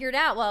you figured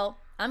out, well,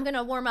 I'm going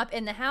to warm up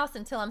in the house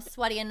until I'm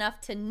sweaty enough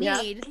to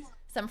need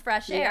some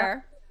fresh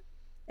air.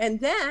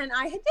 And then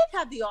I did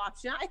have the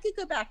option. I could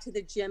go back to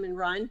the gym and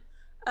run.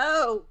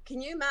 Oh,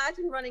 can you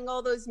imagine running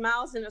all those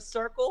miles in a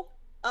circle?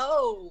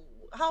 Oh,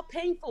 how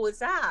painful is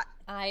that?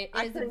 I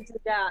couldn't do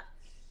that.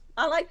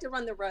 I like to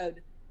run the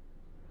road.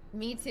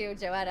 Me too,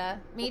 Joetta.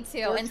 Me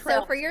too. And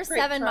so for your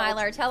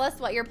 7-miler, tell us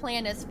what your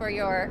plan is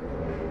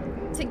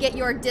to get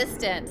your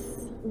distance.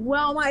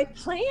 Well, my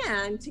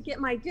plan to get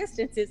my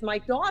distance is my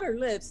daughter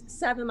lives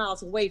 7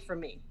 miles away from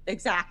me.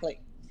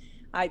 Exactly.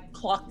 I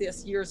clocked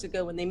this years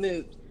ago when they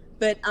moved.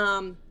 But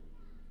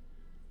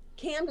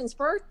Camden's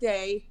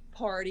birthday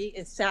party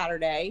is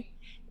Saturday.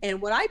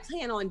 And what I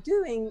plan on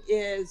doing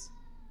is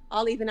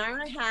I'll leave an hour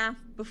and a half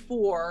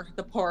before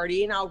the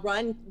party, and I'll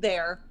run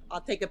there.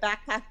 I'll take a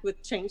backpack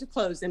with change of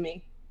clothes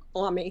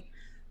on me.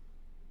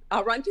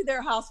 I'll run to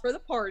their house for the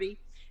party,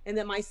 and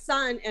then my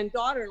son and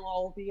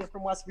daughter-in-law will be in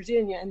from West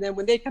Virginia, and then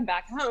when they come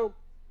back home,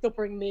 they'll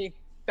bring me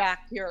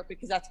back here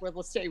because that's where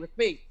they'll stay with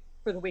me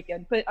for the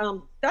weekend. But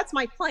that's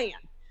my plan.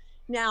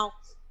 Now,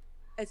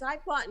 as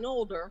I've gotten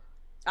older,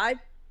 I've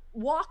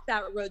walked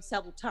that road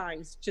several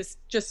times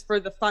just for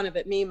the fun of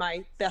it. Me and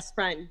my best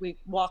friend, we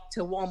walked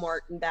to Walmart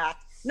and back.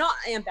 Not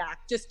and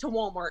back, just to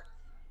Walmart.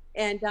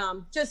 And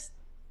just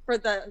for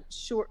the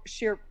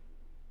sheer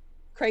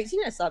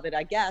craziness of it,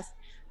 I guess.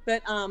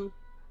 But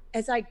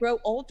as I grow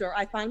older,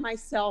 I find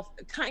myself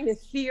kind of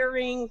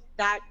fearing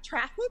that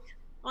traffic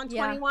on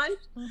 21.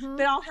 Mm-hmm.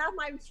 But I'll have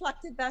my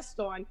reflective vest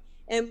on.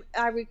 And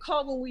I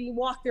recall when we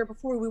walked there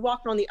before, we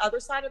walked on the other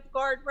side of the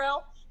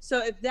guardrail.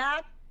 So if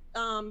that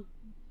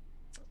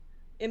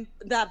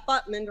that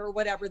abutment or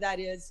whatever that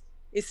is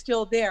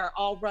still there,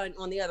 I'll run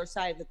on the other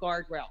side of the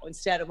guardrail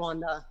instead of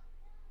on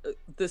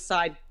the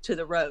side to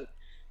the road,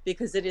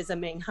 because it is a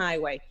main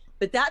highway.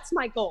 But that's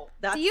my goal.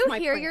 That's do you my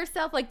hear plan.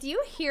 Yourself? Like, do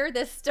you hear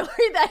this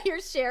story that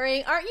you're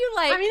sharing? Aren't you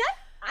like? I mean,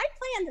 I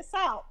planned this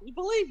out. You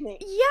believe me?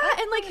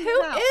 Yeah, and like, who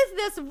is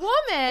this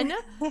woman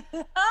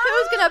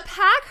who's gonna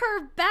pack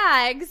her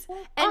bags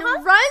and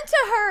run to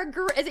her?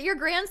 Is it your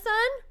grandson?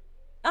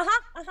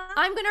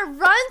 I'm gonna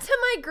run to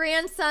my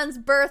grandson's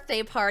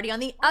birthday party on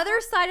the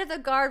other side of the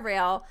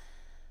guardrail,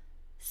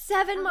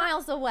 7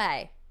 miles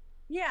away.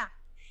 Yeah.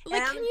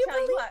 Like, and can you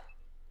believe? What,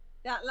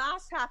 that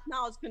last half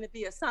mile is going to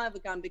be a son of a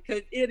gun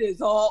because it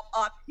is all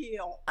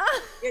uphill.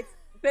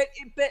 But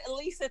at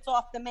least it's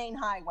off the main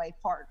highway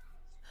part.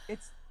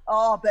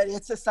 But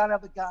it's a son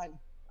of a gun.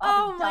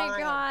 Oh my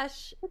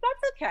gosh! But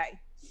that's okay.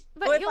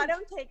 But if I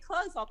don't take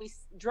clothes, I'll be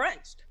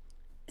drenched.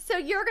 So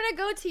you're gonna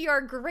go to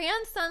your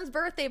grandson's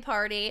birthday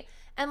party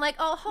and like,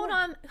 oh, hold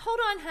on,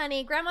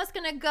 honey, Grandma's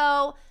gonna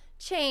go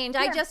change.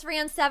 Yeah. I just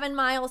ran 7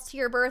 miles to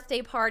your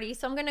birthday party,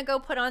 so I'm gonna go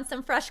put on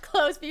some fresh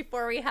clothes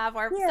before we have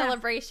our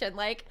celebration.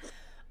 Like,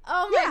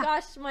 oh my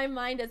gosh, my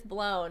mind is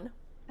blown.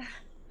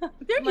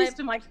 They're used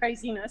to my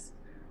craziness.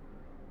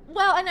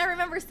 Well, and I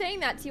remember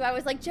saying that to you. I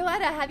was like,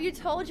 Joetta, have you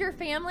told your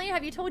family?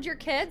 Have you told your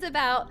kids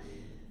about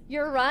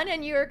your run?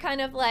 And you were kind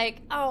of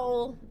like,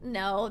 oh,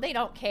 no, they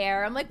don't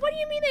care. I'm like, what do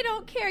you mean they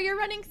don't care? You're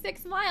running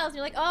 6 miles. And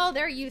you're like, oh,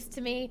 they're used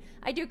to me.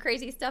 I do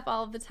crazy stuff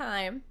all of the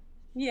time.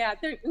 Yeah,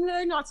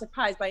 they're not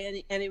surprised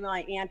by any of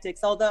my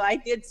antics, although I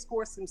did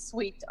score some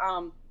sweet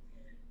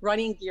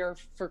running gear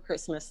for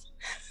Christmas.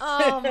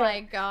 Oh,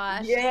 my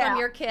gosh. From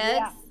your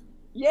kids?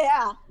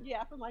 Yeah,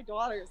 for my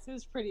daughters. It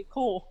was pretty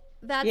cool.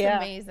 That's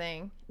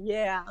amazing.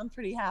 Yeah, I'm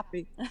pretty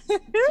happy.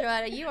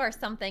 Joetta, you are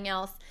something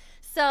else.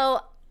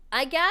 So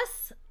I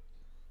guess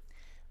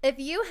if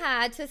you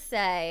had to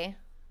say,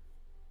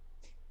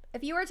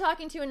 if you were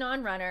talking to a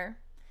non-runner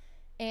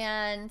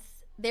and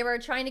they were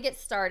trying to get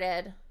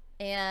started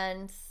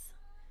and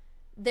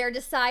they're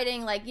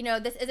deciding like, you know,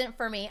 this isn't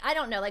for me, I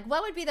don't know, like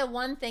what would be the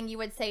one thing you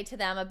would say to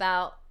them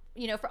about,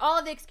 you know, for all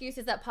of the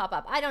excuses that pop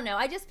up? I don't know.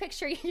 I just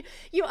picture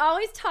you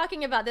always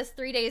talking about this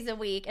 3 days a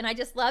week, and I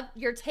just love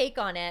your take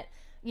on it,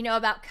 you know,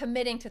 about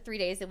committing to 3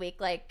 days a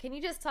week. Like, can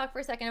you just talk for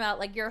a second about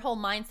like your whole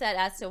mindset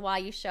as to why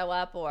you show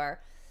up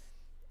or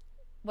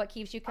what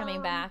keeps you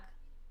coming back?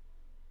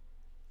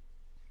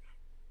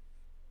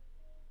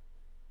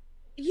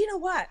 You know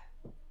what?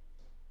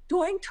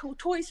 Doing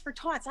Toys for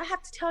Tots, I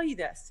have to tell you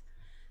this.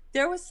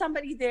 There was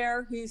somebody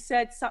there who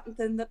said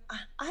something that,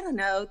 I don't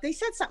know, they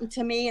said something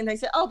to me and they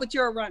said, oh, but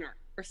you're a runner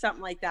or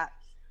something like that.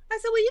 I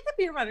said, well, you could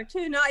be a runner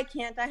too. No, I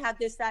can't. I have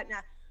this, that, and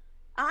that.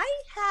 I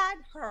had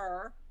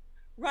her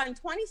run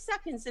 20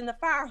 seconds in the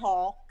fire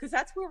hall because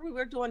that's where we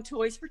were doing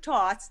Toys for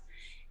Tots,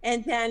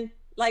 and then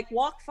like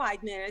walk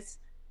 5 minutes.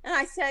 And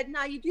I said,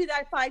 now you do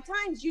that 5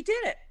 times. You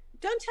did it.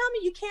 Don't tell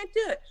me you can't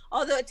do it.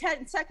 Although at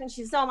 10 seconds,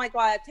 she said, oh my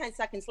God, I have 10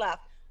 seconds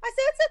left. I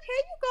said, it's okay.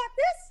 You got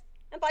this.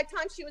 And by the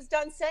time she was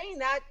done saying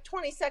that,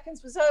 20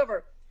 seconds was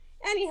over.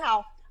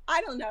 Anyhow,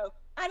 I don't know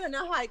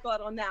how I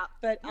got on that,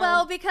 but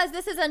well, because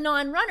this is a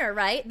non-runner,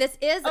 right? This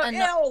is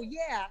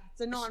it's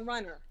a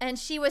non-runner. And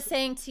she was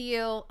saying to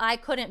you, I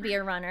couldn't be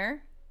a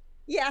runner.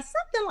 Yeah,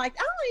 something like,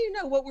 I don't even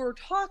know what we were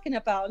talking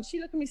about. And she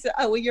looked at me and said,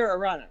 oh, well, you're a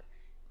runner.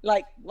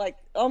 Like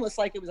almost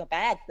like it was a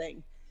bad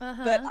thing.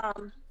 But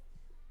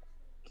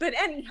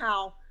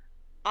anyhow,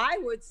 I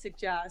would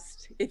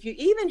suggest if you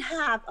even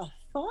have a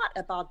thought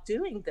about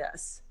doing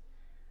this,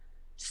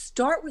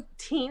 start with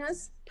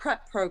Tina's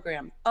prep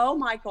program. Oh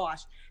my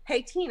gosh.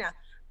 Hey, Tina,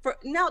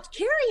 now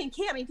Carrie and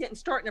Cammie didn't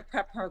start in a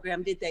prep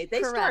program, did they?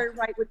 They started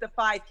right with the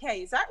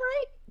 5K. Is that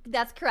right?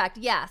 That's correct.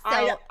 Yeah.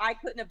 So I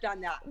couldn't have done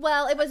that.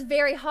 Well, it was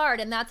very hard.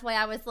 And that's why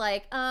I was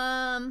like,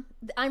 I'm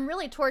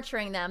really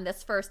torturing them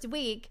this first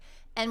week.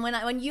 And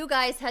when you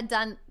guys had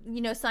done,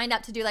 you know, signed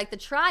up to do like the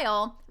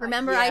trial,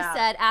 remember I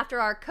said after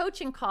our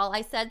coaching call,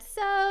 I said,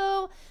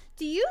 so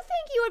do you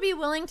think you would be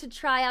willing to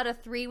try out a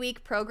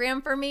 3-week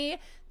program for me?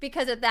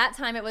 Because at that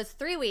time it was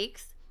 3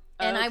 weeks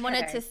and I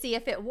wanted to see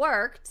if it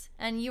worked.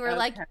 And you were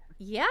like,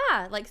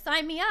 yeah, like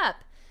sign me up.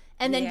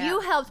 And then Yeah. you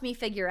helped me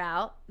figure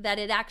out that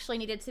it actually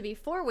needed to be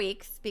 4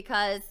 weeks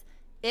because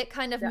it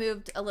kind of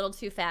moved a little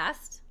too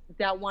fast.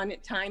 That one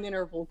time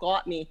interval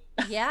got me.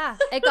 Yeah,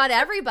 it got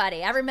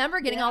everybody. I remember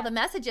getting Yeah. all the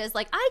messages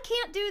like, I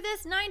can't do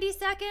this 90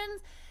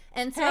 seconds.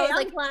 And so Hey, I was I'm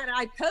like, glad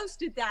I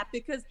posted that,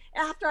 because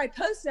after I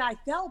posted, I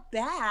felt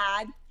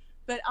bad.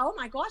 But oh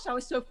my gosh, I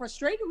was so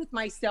frustrated with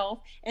myself.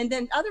 And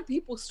then other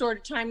people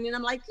started chiming in.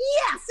 I'm like,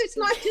 yes, it's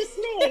not just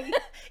me.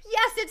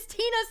 yes, it's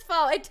Tina's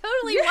fault. It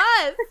totally Yeah.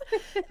 was.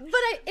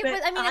 But it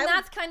was, and I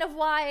that's kind of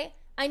why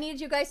I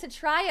needed you guys to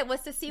try it,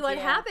 was to see what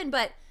Yeah. happened.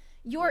 But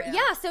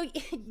so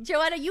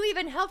Joanna, you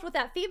even helped with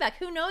that feedback.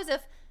 Who knows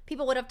if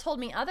people would have told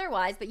me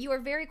otherwise, but you were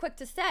very quick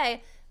to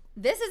say,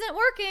 this isn't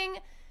working.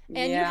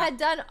 And you Yeah. had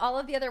done all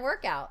of the other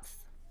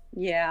workouts.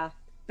 Yeah,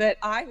 but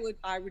I would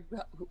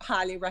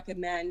highly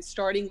recommend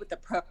starting with the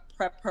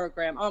prep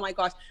program. Oh my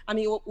gosh. I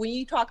mean, when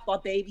you talk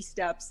about baby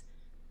steps,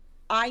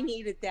 I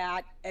needed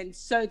that, and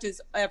so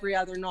does every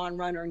other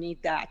non-runner need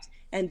that.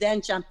 And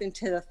then jump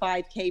into the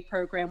 5K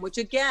program, which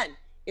again,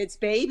 it's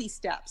baby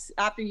steps.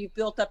 After you've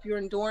built up your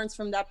endurance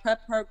from that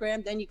prep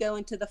program, then you go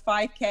into the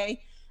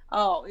 5K.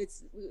 Oh,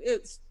 it's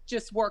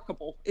just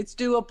workable. It's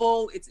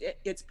doable.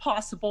 It's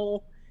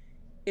possible.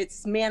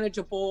 It's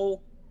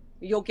manageable.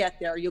 You'll get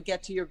there. You'll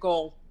get to your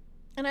goal.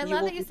 And I You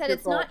love will that you reach said your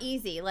it's not goal.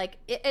 easy. Like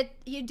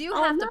you do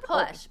Oh, have to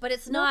no. push, but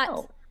it's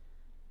not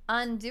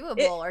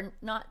undoable or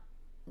not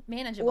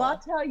manageable. Well, I'll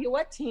tell you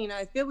what, Tina,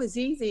 if it was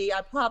easy,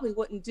 I probably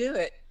wouldn't do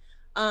it.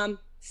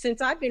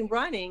 Since I've been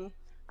running,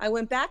 I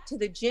went back to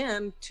the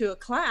gym to a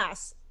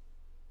class,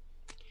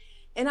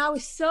 and I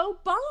was so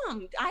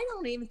bummed. I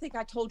don't even think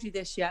I told you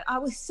this yet. I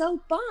was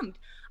so bummed.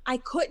 I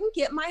couldn't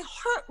get my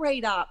heart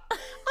rate up. I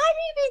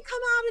didn't even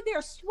come out of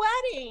there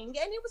sweating,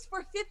 and it was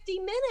for 50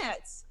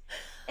 minutes.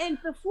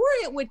 And before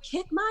it would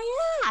kick my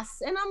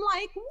ass. And I'm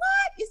like,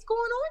 what is going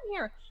on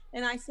here?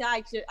 And I said,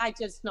 I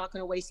just not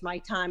going to waste my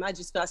time. I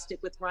just got to stick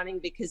with running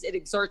because it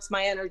exerts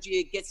my energy.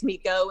 It gets me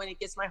going. It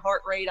gets my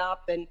heart rate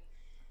up. And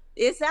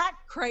is that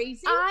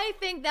crazy? I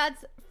think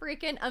that's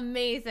freaking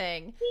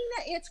amazing.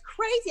 Tina, it's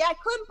crazy. I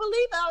couldn't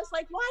believe it. I was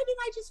like, why didn't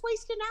I just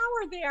waste an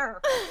hour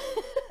there?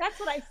 That's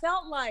what I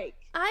felt like.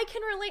 I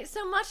can relate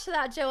so much to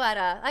that,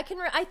 Joetta.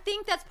 I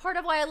think that's part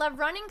of why I love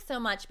running so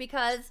much,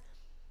 because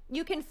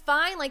you can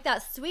find like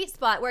that sweet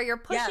spot where you're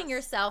pushing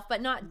yourself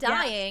but not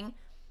dying.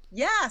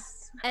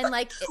 Yes. And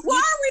like why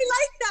are we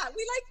like that?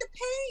 We like the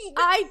pain.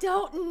 I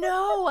don't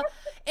know.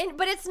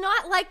 But it's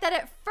not like that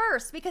at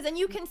first, because then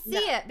you can see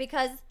it,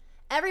 because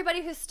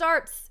everybody who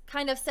starts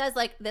kind of says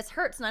like, this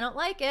hurts and I don't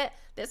like it.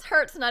 This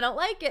hurts and I don't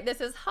like it. This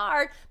is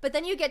hard. But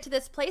then you get to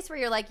this place where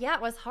you're like, yeah,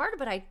 it was hard,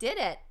 but I did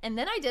it. And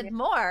then I did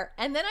more.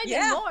 And then I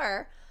did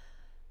more.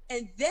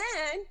 And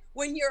then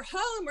when you're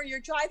home or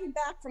you're driving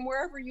back from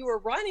wherever you were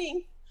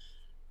running,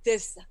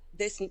 this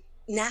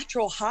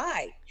natural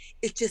high,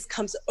 it just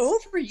comes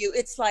over you.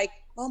 It's like,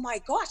 oh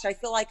my gosh, I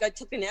feel like I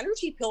took an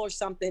energy pill or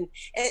something.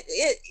 And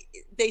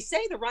they say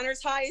the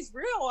runner's high is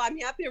real. I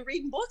mean, I've been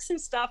reading books and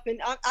stuff, and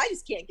I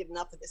just can't get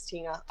enough of this,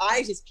 Tina.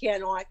 I just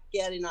cannot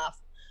get enough.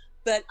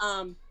 But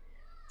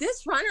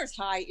this runner's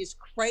high is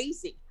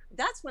crazy.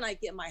 That's when I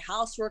get my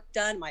housework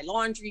done, my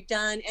laundry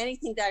done,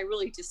 anything that I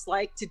really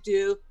dislike to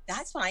do.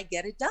 That's when I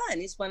get it done,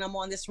 is when I'm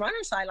on this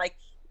runner's high. Like,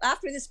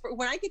 after this,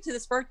 when I get to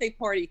this birthday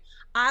party,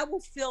 I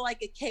will feel like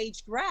a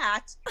caged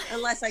rat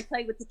unless I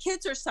play with the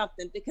kids or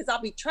something, because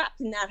I'll be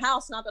trapped in that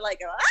house and I'll be like,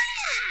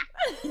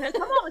 ah! Come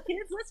on,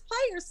 kids, let's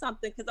play or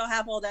something, because I'll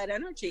have all that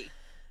energy.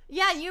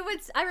 Yeah, you would.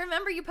 I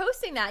remember you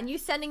posting that and you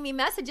sending me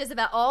messages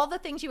about all the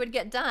things you would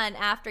get done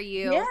after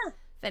you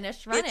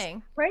finished running.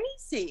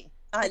 It's crazy.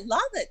 I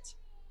love it.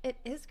 It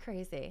is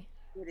crazy.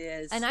 It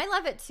is. And I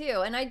love it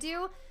too. And I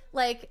do,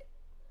 like,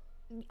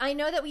 I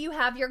know that you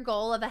have your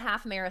goal of a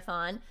half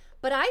marathon,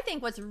 but I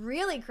think what's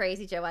really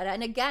crazy, Joetta,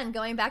 and again,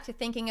 going back to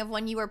thinking of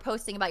when you were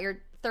posting about your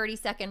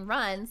 30-second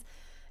runs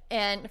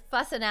and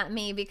fussing at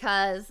me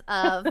because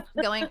of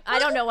going, I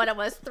don't know what it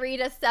was, 3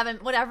 to 7,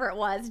 whatever it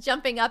was,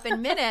 jumping up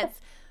in minutes.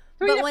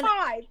 3 to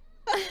 5.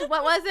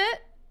 What was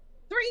it?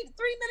 3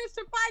 minutes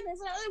to 5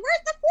 minutes.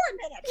 Where's the 4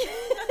 minutes?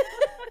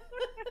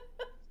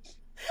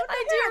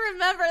 I do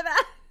remember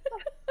that.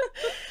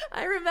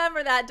 I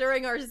remember that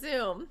during our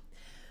Zoom.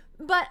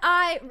 But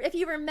if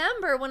you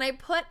remember, when I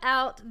put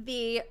out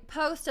the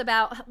post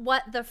about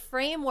what the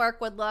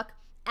framework would look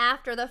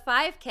after the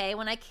 5K,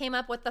 when I came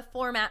up with the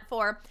format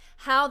for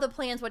how the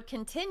plans would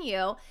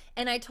continue,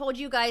 and I told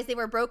you guys they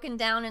were broken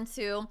down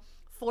into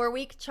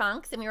 4-week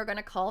chunks, and we were going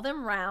to call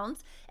them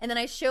rounds. And then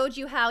I showed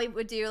you how we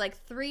would do like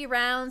 3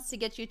 rounds to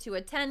get you to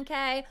a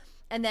 10K,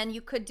 and then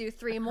you could do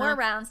 3 more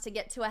rounds to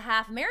get to a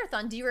half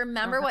marathon. Do you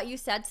remember what you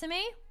said to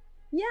me?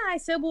 Yeah, I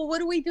said, well, what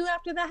do we do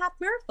after the half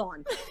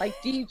marathon? Like,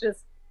 do you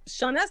just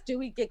shun us? Do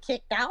we get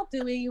kicked out?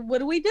 What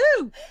do we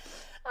do?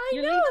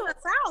 You're leaving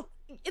us out.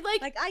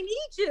 Like, I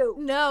need you.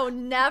 No,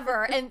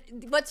 never. And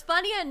what's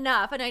funny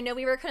enough, and I know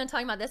we were kind of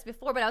talking about this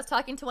before, but I was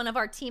talking to one of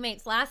our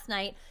teammates last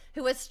night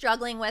who was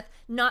struggling with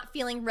not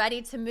feeling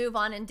ready to move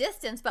on in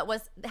distance, but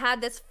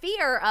had this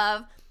fear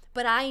of,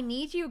 but I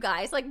need you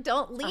guys. Like,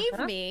 don't leave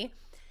me.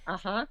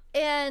 Uh-huh.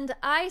 And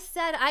I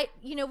said,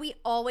 we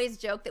always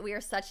joke that we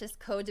are such this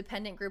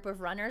codependent group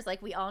of runners.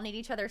 Like, we all need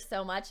each other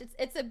so much.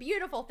 It's a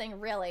beautiful thing,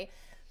 really.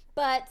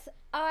 But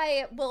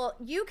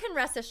you can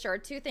rest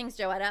assured, two things,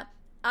 Joetta.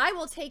 I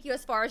will take you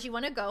as far as you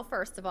want to go,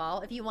 first of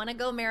all. If you want to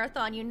go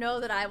marathon, you know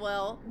that I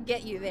will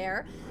get you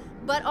there.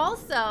 But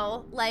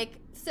also,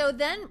 so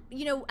then,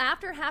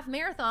 after half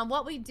marathon,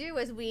 what we do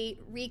is we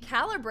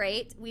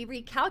recalibrate, we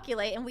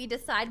recalculate, and we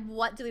decide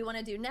what do we want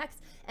to do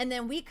next. And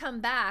then we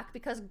come back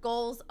because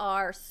goals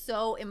are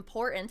so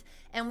important.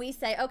 And we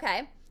say,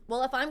 okay,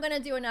 well, if I'm going to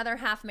do another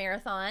half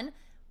marathon,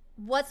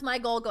 what's my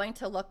goal going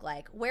to look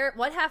like?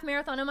 What half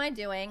marathon am I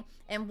doing?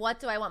 And what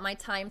do I want my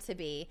time to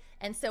be?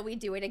 And so we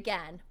do it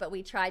again, but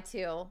we try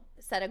to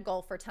set a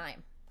goal for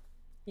time.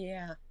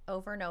 Yeah.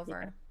 Over and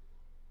over.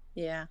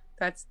 Yeah.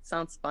 That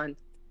sounds fun.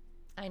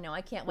 I know.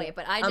 I can't wait,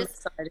 but I'm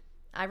excited.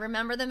 I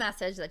remember the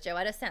message that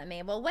Joetta sent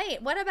me. Well,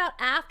 wait, what about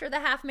after the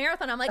half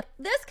marathon? I'm like,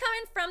 this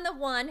coming from the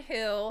one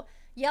who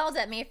yelled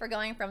at me for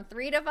going from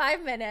 3 to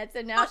 5 minutes,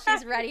 and now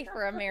she's ready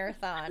for a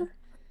marathon.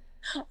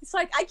 It's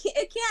like, it can't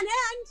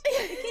end.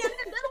 It can't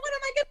end. Then what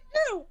am I going to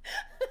do?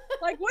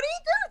 Like, what do you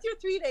do with your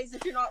 3 days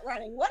if you're not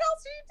running? What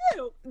else do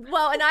you do?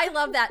 Well, and I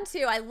love that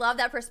too. I love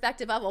that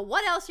perspective of, well,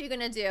 what else are you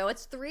going to do?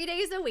 It's 3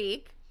 days a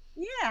week.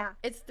 Yeah.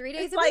 It's 3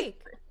 days a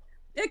week.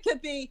 It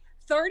could be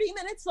 30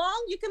 minutes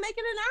long. You can make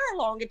it an hour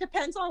long. It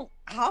depends on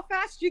how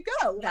fast you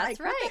go. That's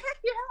right. What the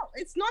heck,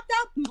 it's not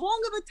that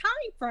long of a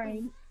time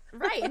frame.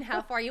 Right, and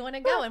how far you want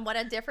to go and what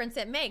a difference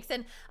it makes.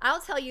 And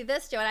I'll tell you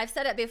this, Joe, and I've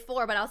said it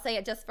before, but I'll say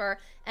it just for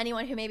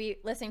anyone who may be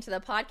listening to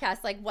the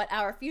podcast, like what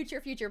our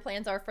future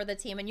plans are for the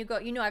team.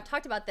 And I've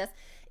talked about this,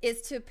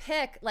 is to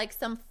pick like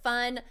some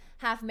fun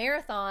half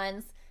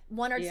marathons,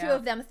 one or two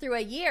of them through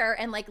a year,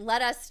 and like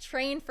let us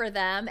train for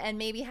them and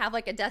maybe have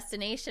like a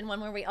destination one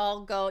where we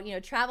all go,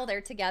 travel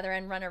there together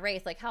and run a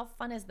race. Like, how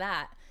fun is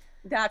that?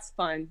 That's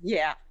fun.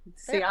 Yeah.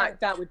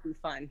 That would be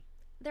fun.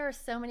 There are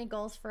so many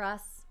goals for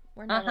us.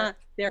 We're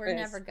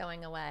never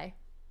going away.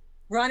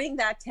 Running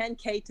that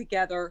 10K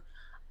together.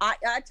 I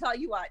tell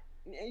you what,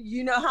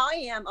 you know how I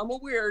am. I'm a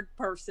weird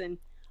person.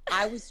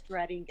 I was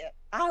dreading it.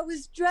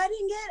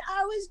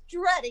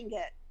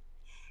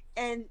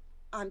 And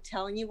I'm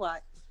telling you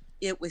what,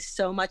 it was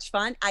so much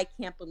fun. I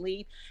can't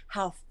believe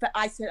how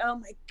I said, oh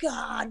my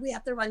God, we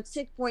have to run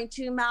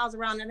 6.2 miles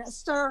around in a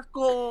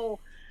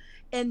circle.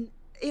 And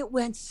it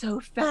went so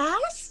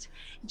fast,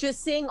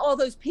 just seeing all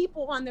those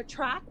people on the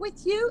track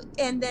with you,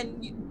 and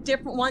then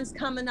different ones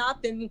coming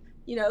up and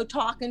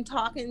talking,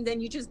 and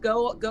then you just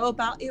go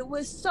about. It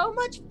was so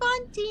much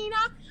fun, Tina.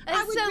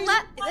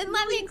 And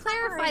let me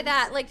clarify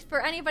that, like,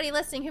 for anybody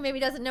listening who maybe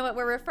doesn't know what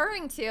we're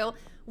referring to,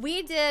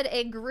 we did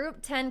a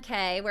group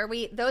 10K where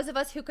those of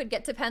us who could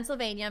get to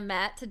Pennsylvania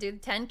met to do the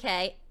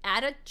 10K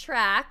at a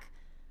track,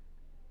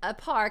 a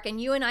park, and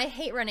you and I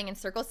hate running in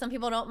circles. Some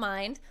people don't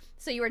mind.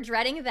 So you were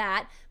dreading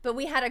that. But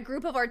we had a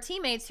group of our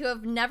teammates who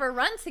have never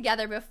run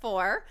together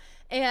before.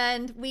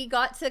 And we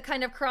got to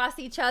kind of cross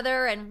each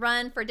other and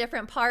run for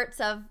different parts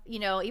of,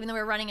 even though we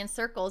were running in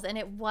circles. And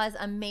it was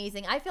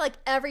amazing. I feel like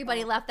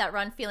everybody left that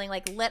run feeling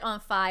like lit on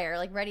fire,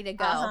 like ready to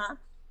go.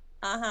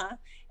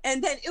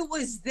 And then it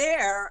was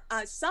there.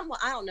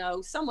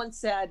 Someone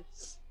said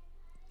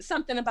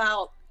something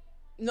about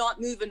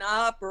not moving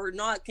up or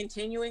not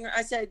continuing.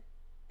 I said,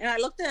 and I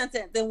looked at it and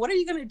said, then what are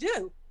you going to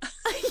do?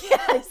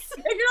 Yes.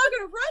 If you're not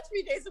going to run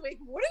 3 days a week,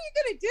 what are you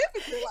going to do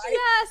with your life?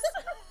 Yes.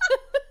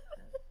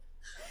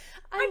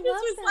 I just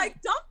was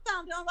like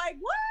dumbfounded. I'm like,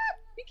 what?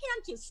 You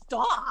can't just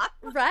stop.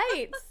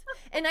 Right.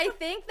 And I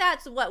think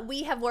that's what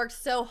we have worked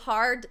so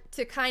hard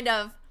to kind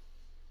of,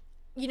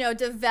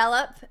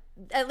 develop,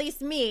 at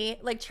least me,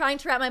 like trying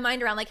to wrap my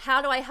mind around, like,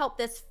 how do I help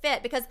this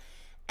fit? Because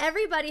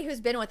everybody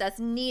who's been with us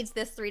needs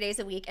this 3 days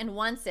a week and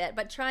wants it,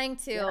 but trying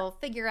to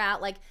figure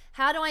out, like,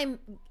 how do I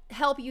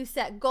help you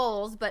set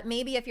goals, but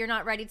maybe if you're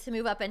not ready to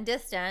move up in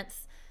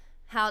distance,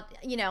 how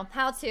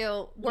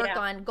to work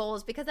on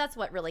goals, because that's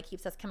what really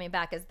keeps us coming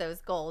back, is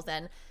those goals.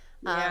 And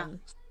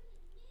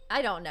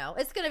I don't know,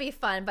 it's going to be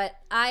fun, but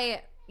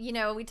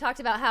we talked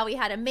about how we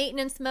had a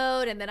maintenance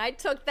mode and then I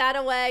took that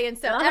away. And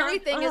so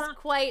everything is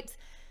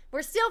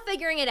we're still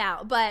figuring it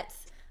out, but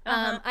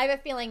I have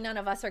a feeling none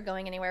of us are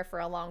going anywhere for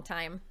a long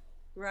time.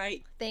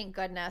 Right. Thank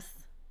goodness.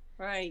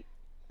 Right.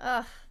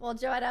 Well,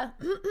 Joetta,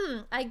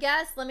 I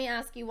guess let me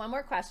ask you one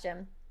more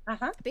question,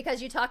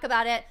 because you talk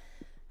about it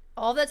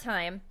all the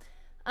time.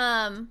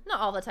 Not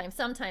all the time.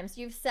 Sometimes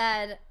you've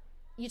said,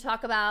 you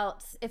talk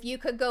about if you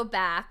could go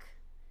back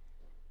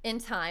in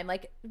time,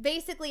 like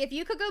basically if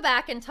you could go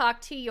back and talk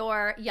to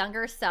your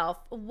younger self,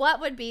 what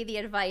would be the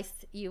advice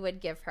you would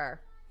give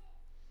her?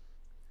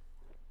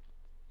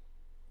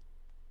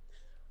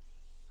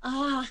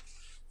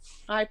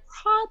 I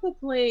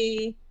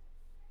probably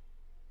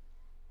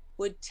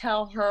would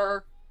tell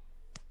her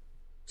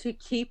to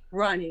keep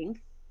running.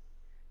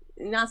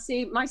 Now,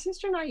 see, my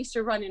sister and I used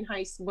to run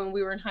when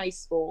we were in high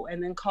school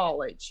and then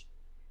college.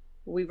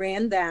 We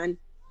ran then.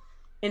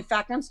 In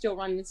fact, I'm still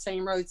running the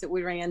same roads that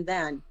we ran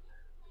then.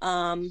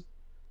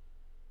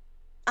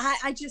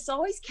 I just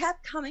always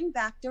kept coming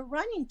back to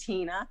running,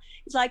 Tina.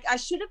 It's like I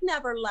should have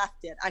never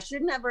left it. I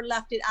should have never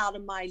left it out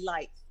of my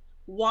life.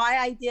 Why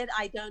I did,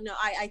 I don't know.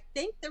 I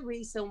think the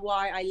reason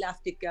why I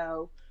left it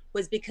go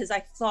was because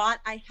I thought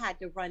I had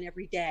to run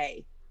every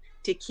day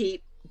to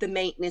keep the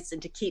maintenance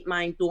and to keep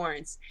my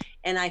endurance.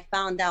 And I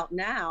found out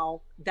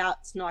now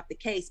that's not the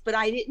case, but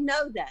I didn't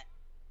know that.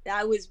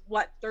 That was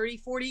what, 30,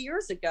 40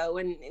 years ago,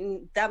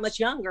 and that much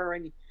younger.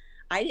 And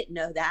I didn't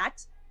know that,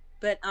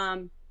 but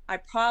I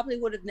probably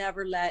would have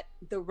never let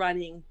the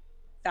running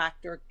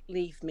factor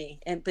leave me.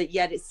 But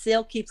yet it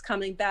still keeps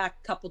coming back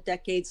a couple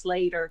decades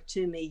later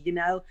to me, you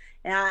know,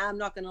 and I'm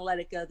not going to let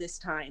it go this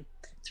time.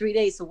 3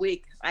 days a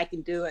week. I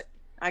can do it.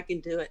 I can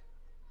do it.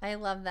 I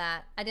love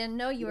that. I didn't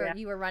know you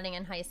were running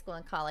in high school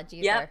and college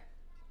either.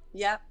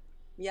 Yep.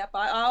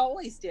 I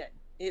always did.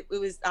 It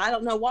was, I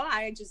don't know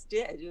why, I just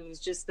did. It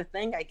was just the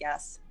thing, I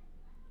guess.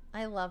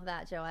 I love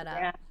that,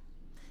 Joetta.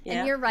 Yeah.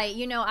 And you're right.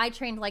 You know, I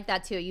trained like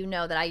that too. You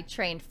know that I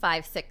trained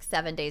 5, 6,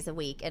 7 days a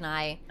week, and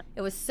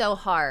it was so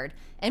hard.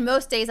 And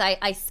most days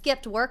I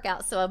skipped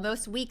workouts. So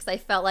most weeks I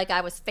felt like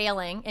I was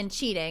failing and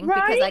cheating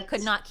because I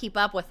could not keep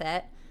up with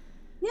it.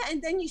 Yeah,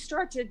 and then you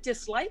start to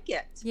dislike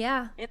it.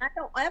 Yeah. And I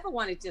don't ever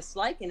want to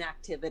dislike an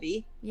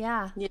activity.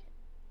 Yeah.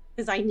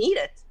 Because I need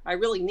it. I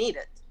really need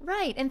it.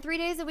 Right. And 3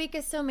 days a week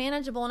is so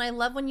manageable. And I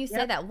love when you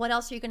say that. What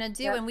else are you going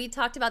to do? And we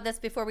talked about this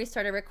before we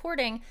started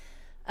recording,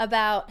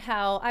 about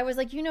how I was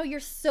like, you know, you're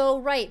so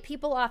right.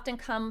 People often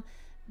come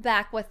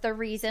back with the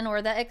reason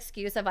or the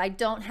excuse of I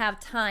don't have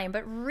time.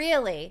 But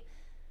really,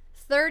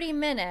 30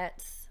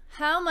 minutes,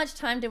 how much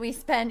time do we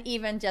spend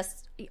even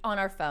just on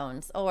our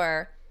phones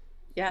or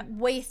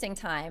wasting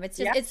time? It's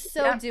just it's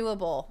so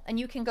doable, and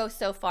you can go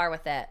so far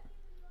with it.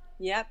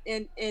 Yep.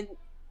 And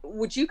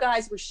what you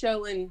guys were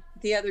showing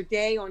the other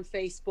day on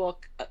Facebook,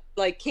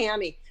 like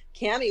Cammie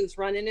was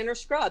running in her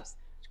scrubs.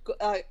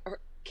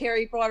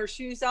 Carrie brought her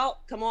shoes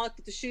out. Come on,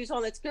 get the shoes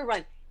on. Let's go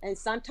run. And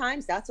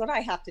sometimes that's what I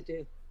have to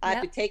do. I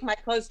have to take my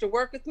clothes to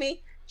work with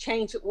me,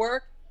 change at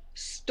work,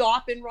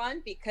 stop and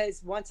run,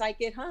 because once I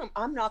get home,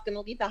 I'm not going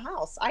to leave the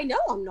house. I know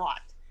I'm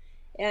not.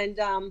 And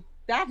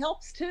that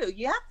helps too.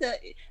 You have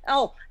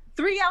to,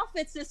 3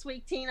 outfits this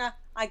week, Tina.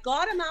 I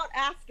got them out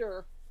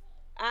after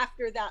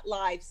that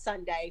live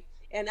Sunday.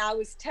 And I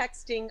was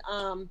texting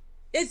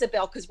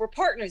Isabel, because we're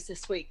partners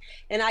this week.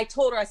 And I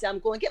told her, I said, I'm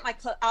going to get my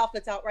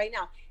outfits out right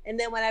now. And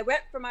then when I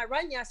went for my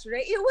run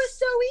yesterday, it was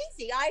so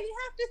easy. I didn't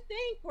have to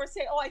think or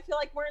say, I feel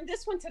like wearing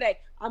this one today.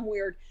 I'm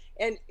weird.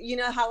 And you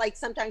know how like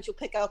sometimes you'll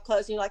pick out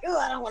clothes and you're like,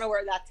 I don't want to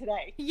wear that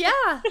today. Yeah.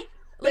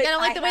 Like I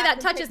don't like the way that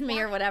touches me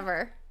or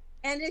whatever.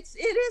 And it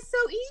is so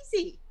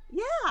easy.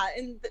 Yeah.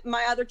 And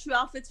my other 2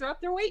 outfits are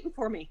up there waiting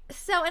for me.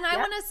 So, and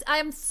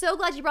I'm so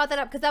glad you brought that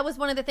up, because that was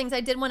one of the things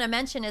I did want to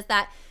mention, is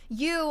that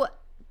you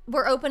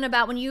were open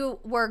about when you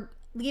were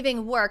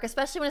leaving work,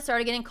 especially when it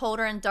started getting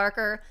colder and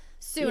darker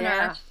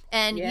sooner.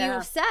 And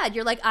you said,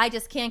 you're like, I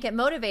just can't get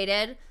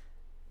motivated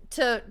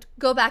to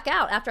go back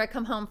out after I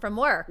come home from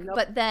work.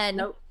 But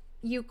then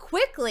you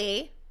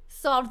quickly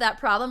solved that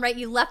problem, right?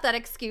 You left that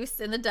excuse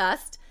in the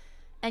dust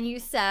and you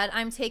said,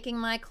 I'm taking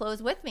my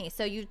clothes with me.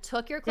 So you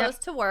took your clothes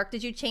to work.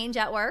 Did you change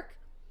at work?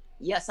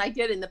 Yes, I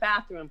did, in the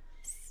bathroom.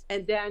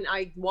 And then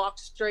I walked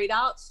straight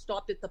out,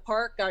 stopped at the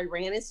park. I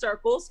ran in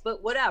circles,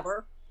 but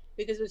whatever,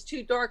 because it was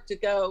too dark to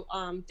go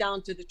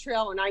down to the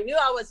trail. And I knew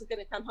I wasn't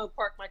going to come home,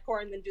 park my car,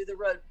 and then do the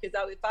road, because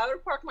if I would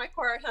have parked my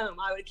car at home,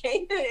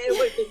 it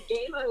would have been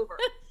game over.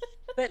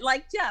 But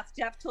like Jeff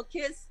took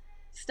his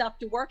stuff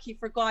to work. He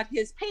forgot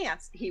his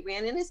pants. He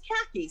ran in his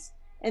khakis.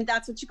 And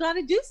that's what you got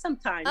to do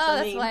sometimes. Oh,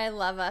 that's why I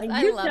love us.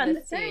 I love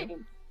this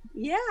team.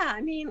 Yeah,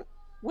 I mean,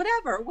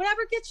 whatever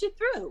gets you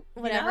through.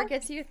 Whatever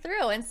gets you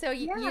through. And so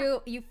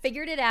you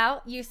figured it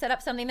out. You set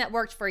up something that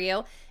worked for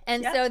you.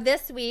 And so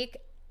this week,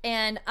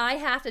 and I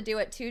have to do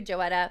it too,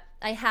 Joetta,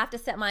 I have to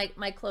set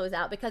my clothes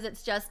out, because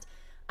it's just,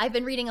 I've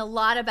been reading a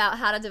lot about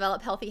how to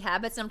develop healthy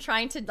habits, and I'm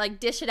trying to like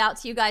dish it out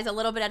to you guys a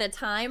little bit at a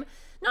time.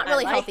 Not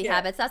really healthy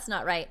habits. That's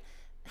not right.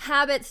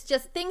 Habits,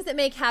 just things that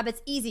make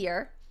habits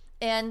easier.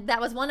 And that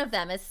was one of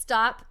them, is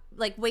stop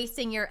like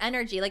wasting your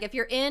energy. Like if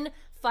you're in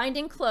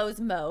finding clothes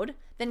mode,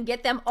 then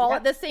get them all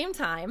at the same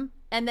time.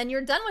 And then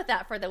you're done with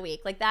that for the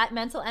week. Like that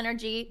mental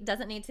energy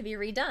doesn't need to be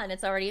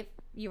redone.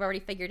 You've already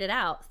figured it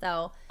out.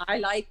 So I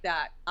like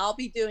that. I'll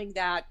be doing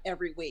that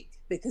every week,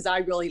 because I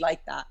really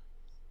like that.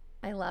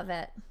 I love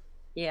it.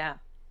 Yeah.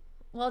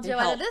 Well,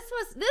 Joetta, this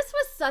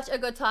was such a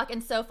good talk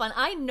and so fun.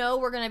 I know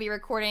we're going to be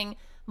recording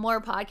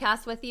more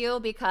podcasts with you,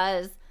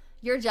 because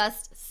you're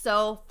just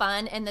so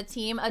fun and the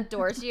team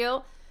adores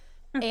you.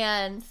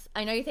 And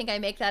I know you think I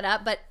make that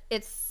up, but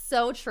it's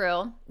so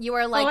true. You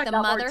are like the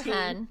mother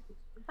hen.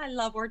 I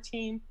love our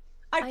team.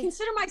 I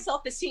consider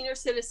myself a senior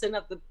citizen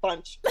of the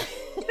bunch.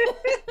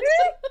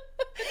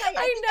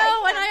 I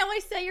know. And I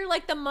always say you're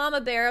like the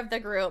mama bear of the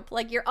group.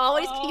 Like you're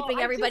always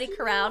keeping everybody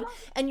corralled,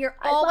 and you're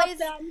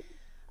always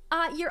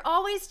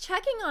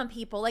checking on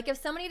people. Like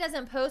if somebody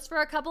doesn't post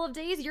for a couple of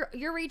days,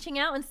 you're reaching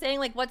out and saying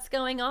like what's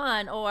going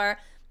on, or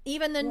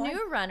even the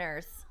new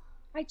runners.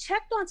 I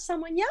checked on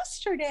someone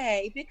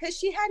yesterday because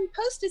she hadn't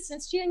posted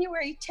since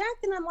January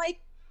 10th. And I'm like,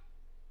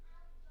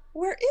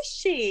 where is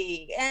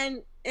she?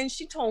 And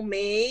she told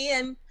me,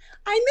 and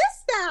I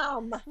miss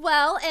them.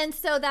 Well, and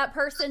so that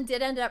person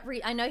did end up,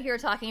 I know who you're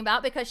talking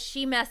about, because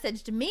she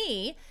messaged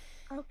me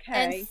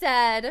and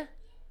said,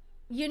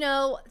 you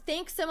know,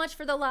 thanks so much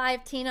for the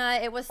live, Tina.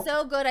 It was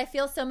so good. I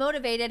feel so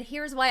motivated.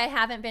 Here's why I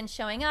haven't been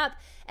showing up.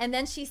 And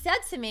then she said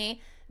to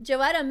me,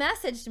 Joetta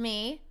messaged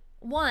me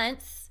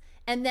once,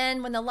 and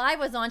then when the live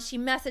was on, she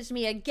messaged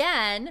me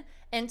again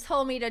and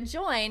told me to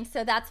join.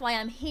 So that's why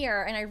I'm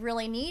here, and I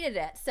really needed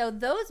it. So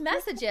those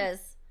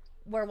messages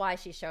were why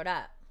she showed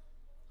up.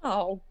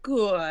 Oh,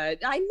 good.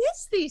 I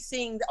miss these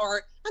things,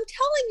 Art. I'm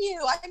telling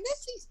you, I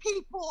miss these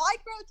people. I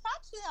grow to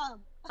touch them.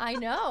 I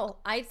know.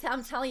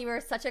 I'm telling you, we're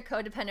such a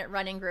codependent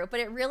running group, but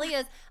it really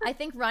is. I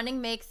think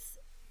running makes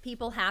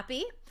people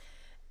happy.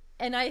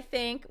 And I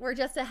think we're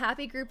just a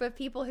happy group of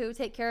people who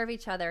take care of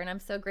each other. And I'm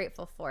so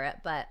grateful for it.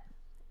 But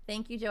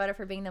thank you, Joetta,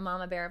 for being the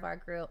mama bear of our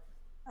group.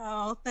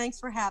 Oh, thanks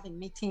for having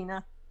me,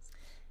 Tina.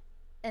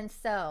 And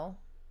so,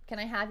 can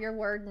I have your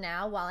word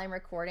now while I'm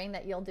recording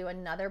that you'll do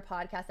another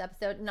podcast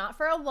episode? Not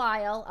for a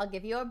while. I'll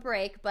give you a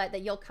break, but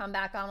that you'll come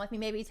back on with me.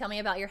 Maybe tell me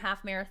about your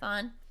half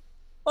marathon.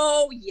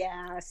 Oh,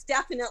 yes,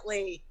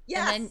 definitely.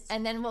 Yes.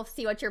 And then we'll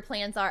see what your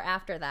plans are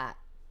after that.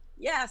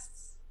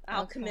 Yes,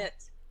 I'll commit.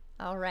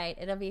 All right.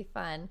 It'll be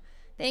fun.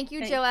 Thank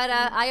you,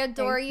 Joetta. I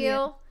adore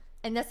you.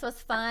 And this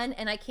was fun.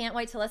 And I can't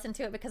wait to listen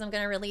to it because I'm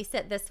going to release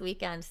it this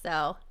weekend.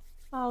 So.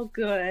 Oh,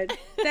 good.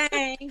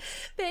 Thanks.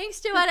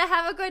 Thanks, Joetta.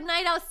 Have a good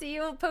night. I'll see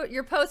you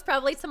your post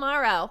probably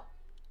tomorrow.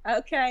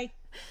 Okay.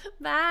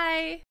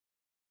 Bye.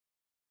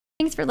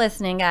 Thanks for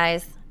listening,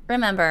 guys.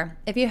 Remember,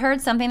 if you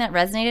heard something that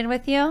resonated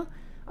with you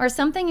or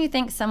something you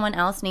think someone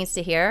else needs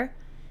to hear,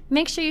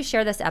 make sure you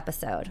share this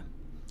episode.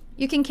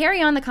 You can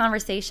carry on the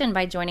conversation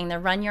by joining the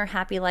Run Your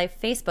Happy Life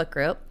Facebook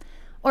group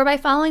or by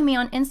following me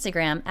on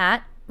Instagram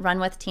at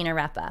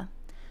RunWithTinaRepa.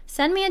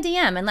 Send me a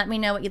DM and let me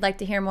know what you'd like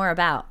to hear more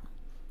about.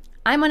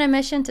 I'm on a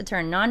mission to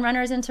turn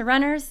non-runners into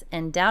runners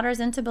and doubters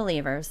into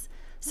believers.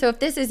 So if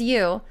this is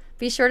you,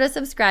 be sure to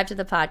subscribe to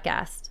the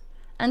podcast.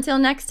 Until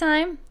next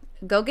time,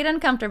 go get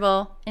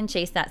uncomfortable and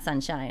chase that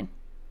sunshine.